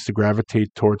the kids to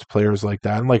gravitate towards players like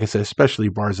that. And like I said, especially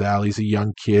Barzal, he's a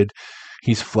young kid.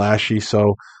 He's flashy.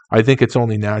 So I think it's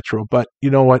only natural. But you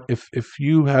know what? If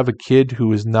you have a kid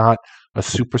who is not a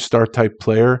superstar type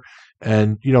player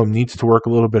and, you know, needs to work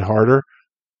a little bit harder,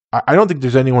 I don't think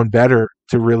there's anyone better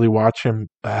to really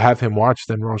have him watch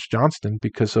than Ross Johnston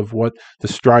because of what the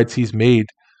strides he's made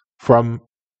from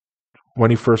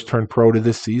when he first turned pro to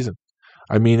this season.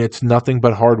 I mean, it's nothing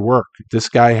but hard work. This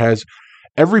guy has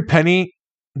every penny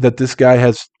that this guy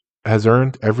has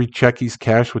earned, every check he's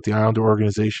cashed with the Islander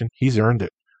organization, he's earned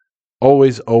it.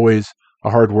 Always a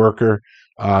hard worker.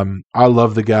 I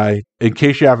love the guy. In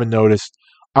case you haven't noticed,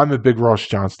 I'm a big Ross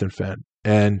Johnston fan.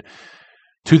 And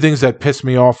two things that piss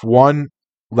me off. One,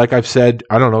 like I've said,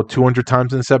 I don't know, 200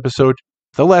 times in this episode,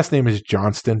 the last name is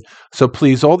Johnston. So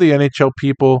please, all the NHL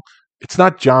people, it's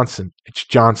not Johnson, it's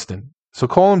Johnston. So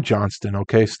call him Johnston,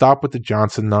 okay? Stop with the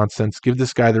Johnson nonsense. Give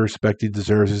this guy the respect he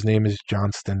deserves. His name is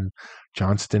Johnston.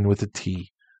 Johnston with a T,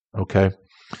 okay?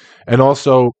 And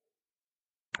also,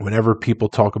 whenever people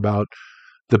talk about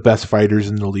the best fighters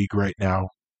in the league right now,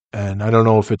 and I don't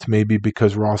know if it's maybe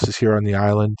because Ross is here on the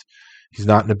island, he's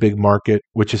not in a big market,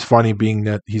 which is funny being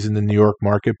that he's in the New York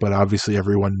market, but obviously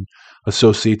everyone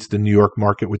associates the New York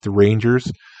market with the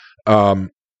Rangers.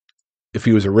 If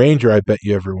he was a Ranger, I bet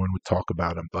you everyone would talk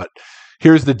about him. But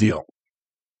here's the deal.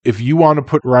 If you want to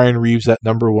put Ryan Reeves at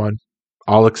number one,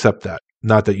 I'll accept that.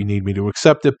 Not that you need me to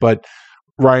accept it, but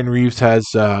Ryan Reeves has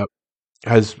I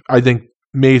think,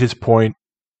 made his point,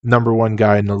 number one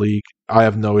guy in the league. I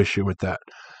have no issue with that.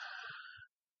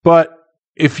 But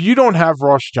if you don't have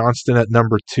Ross Johnston at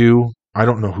number two, I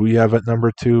don't know who you have at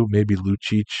number two. Maybe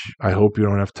Lucic. I hope you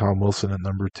don't have Tom Wilson at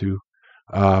number two.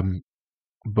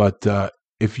 But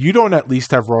if you don't at least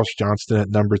have Ross Johnston at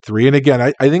number three, and again,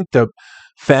 I think the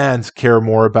fans care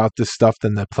more about this stuff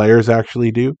than the players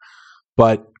actually do.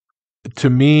 But to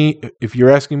me, if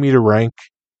you're asking me to rank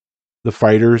the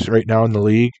fighters right now in the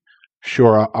league,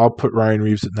 sure, I'll put Ryan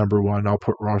Reeves at number one. I'll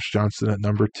put Ross Johnston at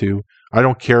number two. I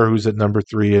don't care who's at number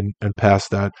three and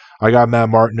past that. I got Matt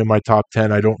Martin in my top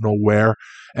 10. I don't know where.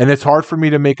 And it's hard for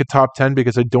me to make a top 10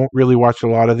 because I don't really watch a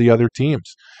lot of the other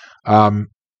teams.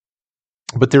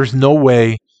 But there's no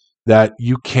way that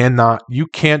you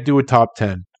can't do a top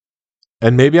 10.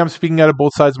 And maybe I'm speaking out of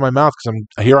both sides of my mouth because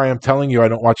I am telling you I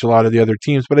don't watch a lot of the other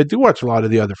teams, but I do watch a lot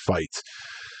of the other fights.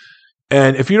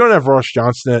 And if you don't have Ross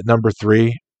Johnston at number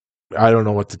three, I don't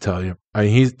know what to tell you.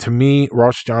 To me,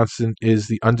 Ross Johnston is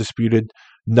the undisputed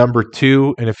number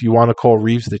two. And if you want to call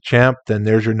Reeves the champ, then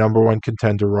there's your number one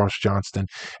contender, Ross Johnston.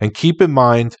 And keep in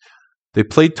mind, they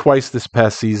played twice this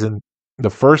past season. The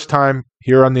first time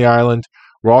here on the island,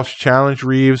 Ross challenged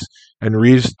Reeves, and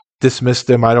Reeves dismissed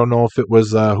him. I don't know if it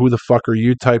was who the fuck are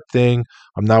you type thing.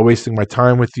 I'm not wasting my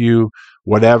time with you,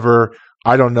 whatever.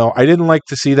 I don't know. I didn't like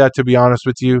to see that, to be honest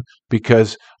with you,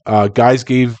 because guys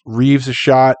gave Reeves a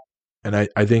shot. And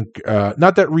I think,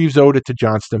 not that Reeves owed it to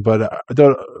Johnston, but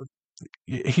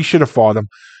he should have fought him.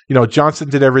 You know, Johnston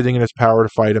did everything in his power to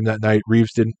fight him that night.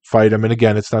 Reeves didn't fight him. And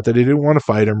again, it's not that he didn't want to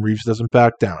fight him. Reeves doesn't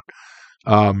back down.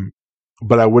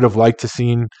 But I would have liked to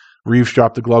seen Reeves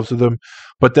drop the gloves with him.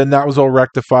 But then that was all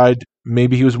rectified.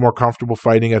 Maybe he was more comfortable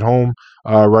fighting at home.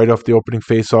 Right off the opening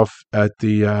faceoff at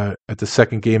the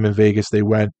second game in Vegas, they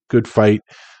went. Good fight.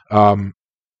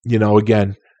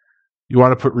 Again, you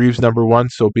want to put Reeves number one,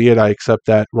 so be it. I accept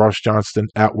that. Ross Johnston,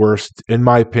 at worst, in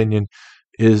my opinion,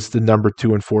 is the number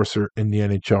two enforcer in the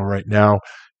NHL right now.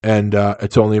 And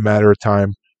it's only a matter of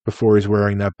time before he's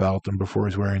wearing that belt and before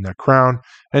he's wearing that crown.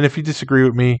 And if you disagree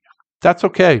with me, that's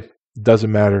okay. It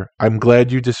doesn't matter. I'm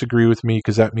glad you disagree with me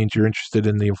because that means you're interested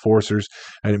in the enforcers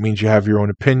and it means you have your own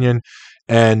opinion.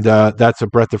 And that's a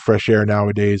breath of fresh air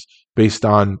nowadays based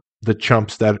on the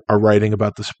chumps that are writing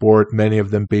about the sport, many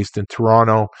of them based in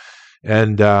Toronto.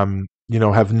 And,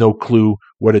 have no clue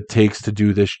what it takes to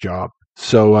do this job.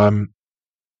 So I'm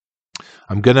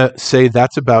going to say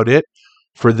that's about it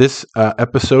for this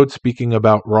episode, speaking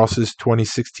about Ross's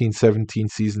 2016-17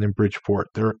 season in Bridgeport.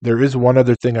 There is one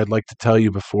other thing I'd like to tell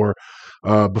you before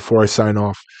I sign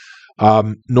off.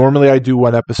 Normally I do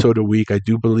one episode a week. I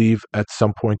do believe at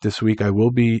some point this week I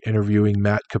will be interviewing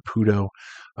Matt Caputo.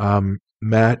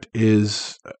 Matt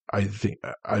is, I think,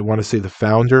 I want to say the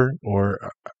founder, or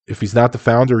if he's not the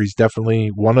founder, he's definitely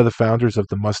one of the founders of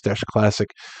the Mustache Classic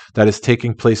that is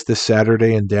taking place this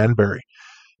Saturday in Danbury.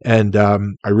 And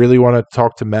I really want to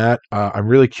talk to Matt. I'm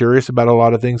really curious about a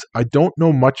lot of things. I don't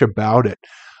know much about it.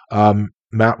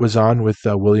 Matt was on with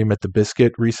William at the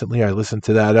Biscuit recently. I listened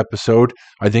to that episode.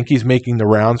 I think he's making the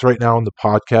rounds right now on the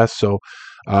podcast. So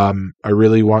I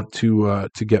really want to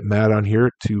get Matt on here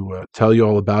to tell you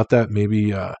all about that.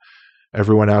 Maybe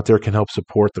everyone out there can help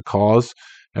support the cause.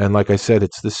 And like I said,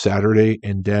 it's this Saturday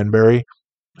in Danbury.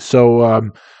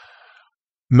 So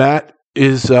Matt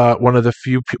is one of the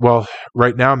few. Well,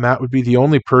 right now, Matt would be the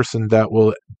only person that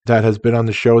has been on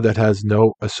the show that has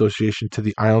no association to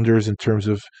the Islanders in terms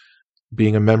of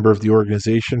being a member of the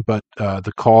organization. But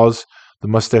the cause, the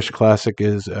Mustache Classic,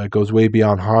 goes way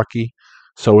beyond hockey.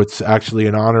 So it's actually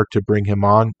an honor to bring him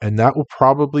on, and that will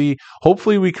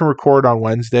hopefully we can record on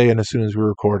Wednesday, and as soon as we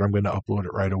record, I'm going to upload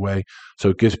it right away. So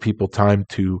it gives people time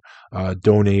to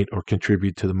donate or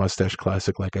contribute to the Mustache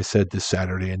Classic, like I said, this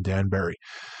Saturday in Danbury.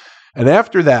 And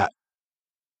after that,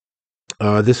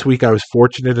 this week I was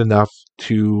fortunate enough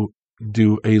to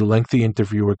do a lengthy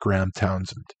interview with Graham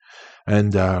Townsend.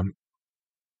 And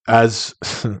as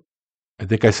I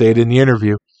think I say it in the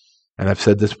interview, and I've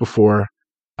said this before,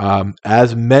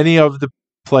 as many of the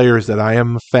players that I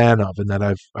am a fan of and that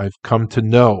I've come to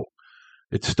know,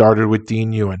 it started with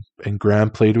Dean Ewan, and Graham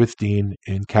played with Dean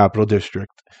in Capital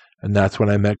District, and that's when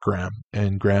I met Graham.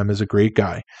 And Graham is a great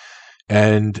guy.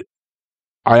 And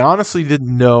I honestly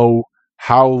didn't know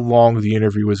how long the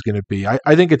interview was going to be.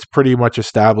 I think it's pretty much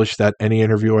established that any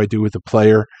interview I do with a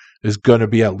player is going to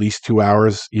be at least 2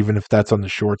 hours, even if that's on the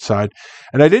short side.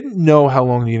 And I didn't know how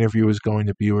long the interview was going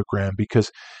to be with Graham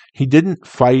because he didn't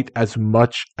fight as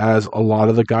much as a lot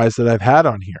of the guys that I've had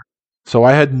on here. So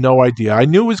I had no idea. I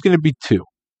knew it was going to be 2.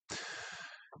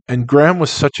 And Graham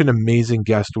was such an amazing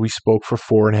guest. We spoke for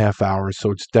 4.5 hours,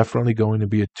 so it's definitely going to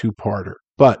be a 2-parter.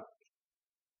 But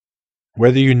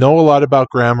whether you know a lot about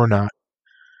Graham or not,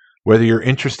 whether you're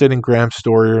interested in Graham's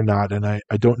story or not, and I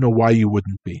don't know why you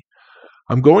wouldn't be,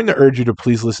 I'm going to urge you to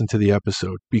please listen to the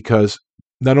episode, because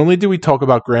not only do we talk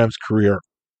about Graham's career,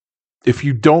 if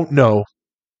you don't know,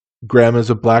 Graham is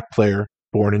a black player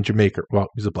born in Jamaica. Well,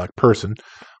 he's a black person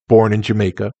born in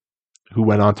Jamaica who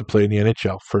went on to play in the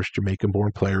NHL, first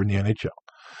Jamaican-born player in the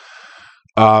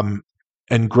NHL.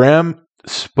 And Graham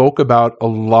spoke about a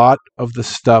lot of the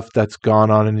stuff that's gone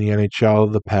on in the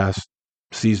NHL the past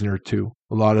season or two,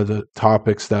 a lot of the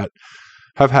topics that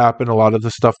have happened, a lot of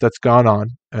the stuff that's gone on,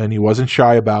 and he wasn't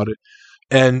shy about it.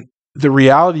 And the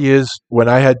reality is, when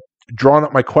I had drawn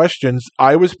up my questions,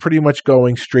 I was pretty much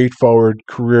going straightforward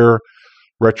career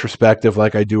retrospective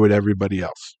like I do with everybody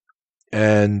else.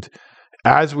 And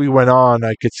as we went on,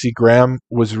 I could see Graham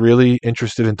was really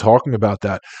interested in talking about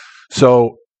that.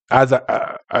 So as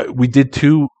we did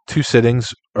two sittings,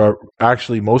 or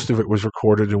actually most of it was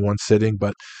recorded in one sitting,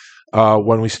 but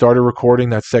when we started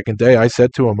recording that second day, I said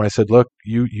to him, I said, look,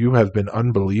 you have been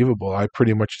unbelievable. I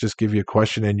pretty much just give you a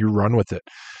question and you run with it.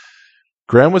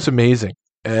 Graham was amazing.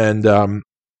 And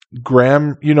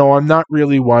Graham, I'm not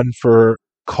really one for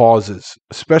causes,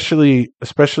 especially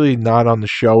not on the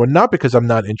show, and not because I'm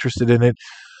not interested in it.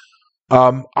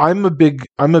 I'm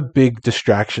a big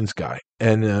distractions guy,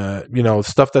 and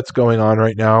stuff that's going on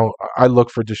right now, I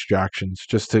look for distractions.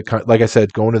 Just to, like I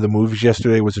said, going to the movies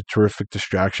yesterday was a terrific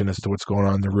distraction as to what's going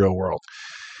on in the real world.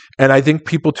 And I think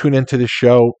people tune into the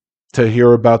show to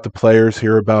hear about the players,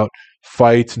 hear about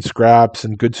fights and scraps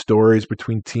and good stories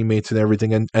between teammates and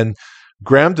everything. And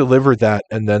Graham delivered that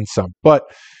and then some. But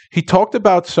he talked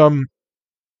about some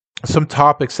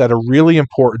topics that are really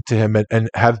important to him and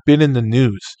have been in the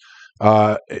news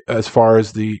as far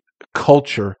as the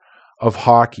culture of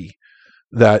hockey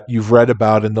that you've read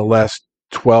about in the last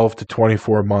 12 to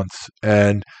 24 months.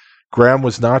 And Graham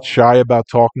was not shy about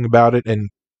talking about it,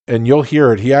 and you'll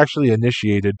hear it. He actually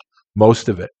initiated most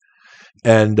of it.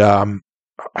 And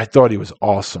I thought he was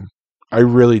awesome. I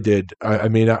really did. I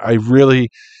mean,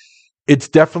 it's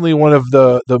definitely one of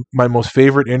my most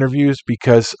favorite interviews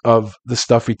because of the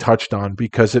stuff he touched on,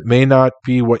 because it may not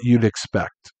be what you'd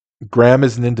expect. Graham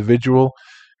is an individual.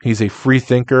 He's a free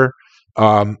thinker.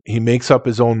 He makes up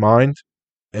his own mind,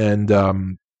 and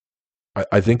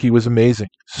I think he was amazing.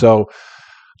 So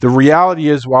the reality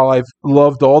is, while I've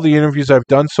loved all the interviews I've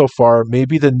done so far,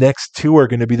 maybe the next two are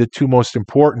going to be the two most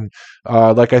important.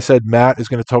 Like I said, Matt is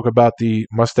going to talk about the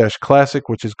Mustache Classic,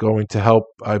 which is going to help,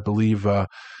 I believe,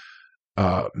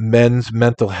 men's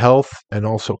mental health and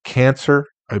also cancer.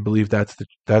 I believe that's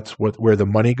where the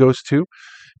money goes to.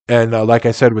 And like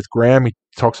I said, with Graham, he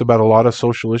talks about a lot of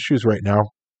social issues right now,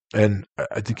 and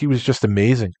I think he was just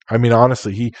amazing. I mean,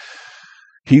 honestly,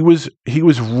 he was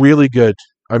really good.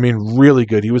 I mean, really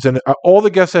good. He was in all the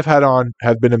guests I've had on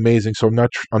have been amazing. So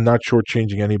I'm not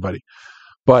shortchanging anybody,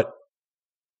 but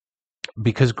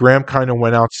because Graham kind of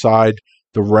went outside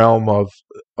the realm of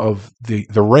the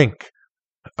rink,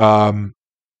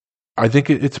 I think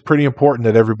it's pretty important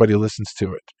that everybody listens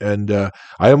to it. And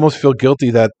I almost feel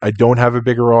guilty that I don't have a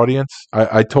bigger audience.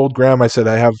 I told Graham, I said,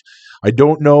 I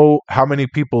don't know how many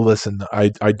people listen. I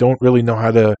don't really know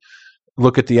how to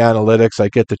look at the analytics. I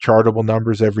get the chartable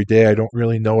numbers every day. I don't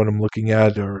really know what I'm looking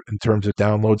at or in terms of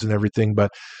downloads and everything.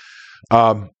 But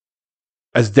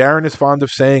as Darren is fond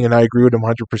of saying, and I agree with him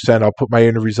 100%, I'll put my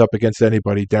interviews up against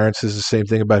anybody. Darren says the same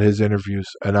thing about his interviews,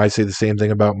 and I say the same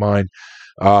thing about mine.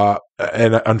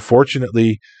 And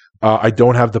unfortunately, I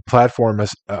don't have the platform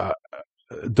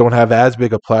don't have as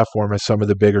big a platform as some of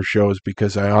the bigger shows,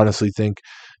 because I honestly think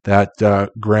that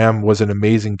Graham was an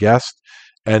amazing guest,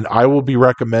 and I will be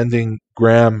recommending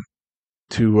Graham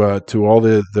to all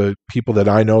the people that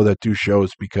I know that do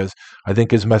shows, because I think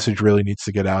his message really needs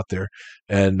to get out there.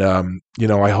 And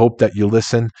I hope that you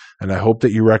listen, and I hope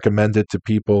that you recommend it to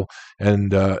people.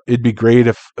 And it'd be great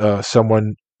if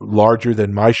someone larger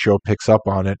than my show picks up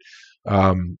on it,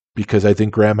 because I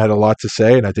think Graham had a lot to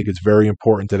say, and I think it's very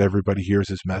important that everybody hears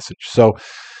his message. So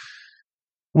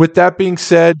with that being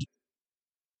said,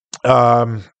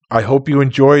 I hope you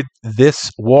enjoyed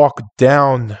this walk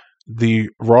down the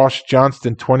Ross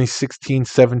Johnston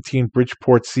 2016-17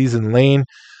 Bridgeport season lane.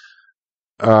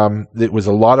 It was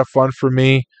a lot of fun for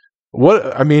me.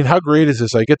 How great is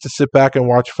this? I get to sit back and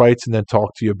watch fights and then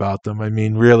talk to you about them. I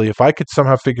mean, really, if I could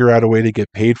somehow figure out a way to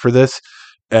get paid for this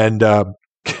and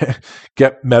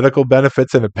get medical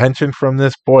benefits and a pension from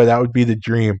this, boy, that would be the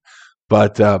dream.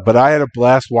 But I had a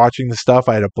blast watching the stuff.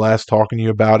 I had a blast talking to you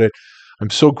about it. I'm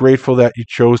so grateful that you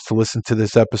chose to listen to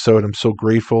this episode. I'm so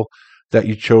grateful that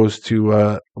you chose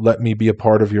to let me be a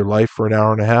part of your life for an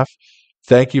hour and a half.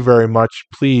 Thank you very much.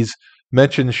 Please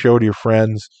mention the show to your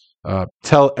friends.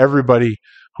 Tell everybody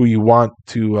who you want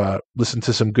to listen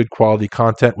to some good quality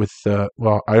content with, I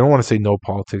don't want to say no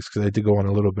politics, because I did go on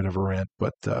a little bit of a rant.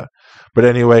 But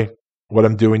anyway, what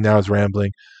I'm doing now is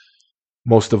rambling.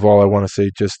 Most of all, I want to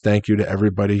say just thank you to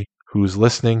everybody who's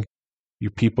listening. You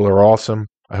people are awesome.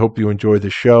 I hope you enjoyed the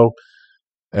show.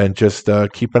 And just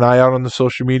keep an eye out on the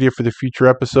social media for the future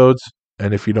episodes.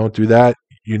 And if you don't do that,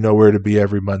 you know where to be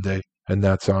every Monday. And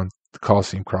that's on the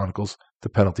Coliseum Chronicles, the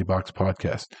Penalty Box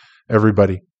Podcast.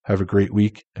 Everybody, have a great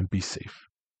week and be safe.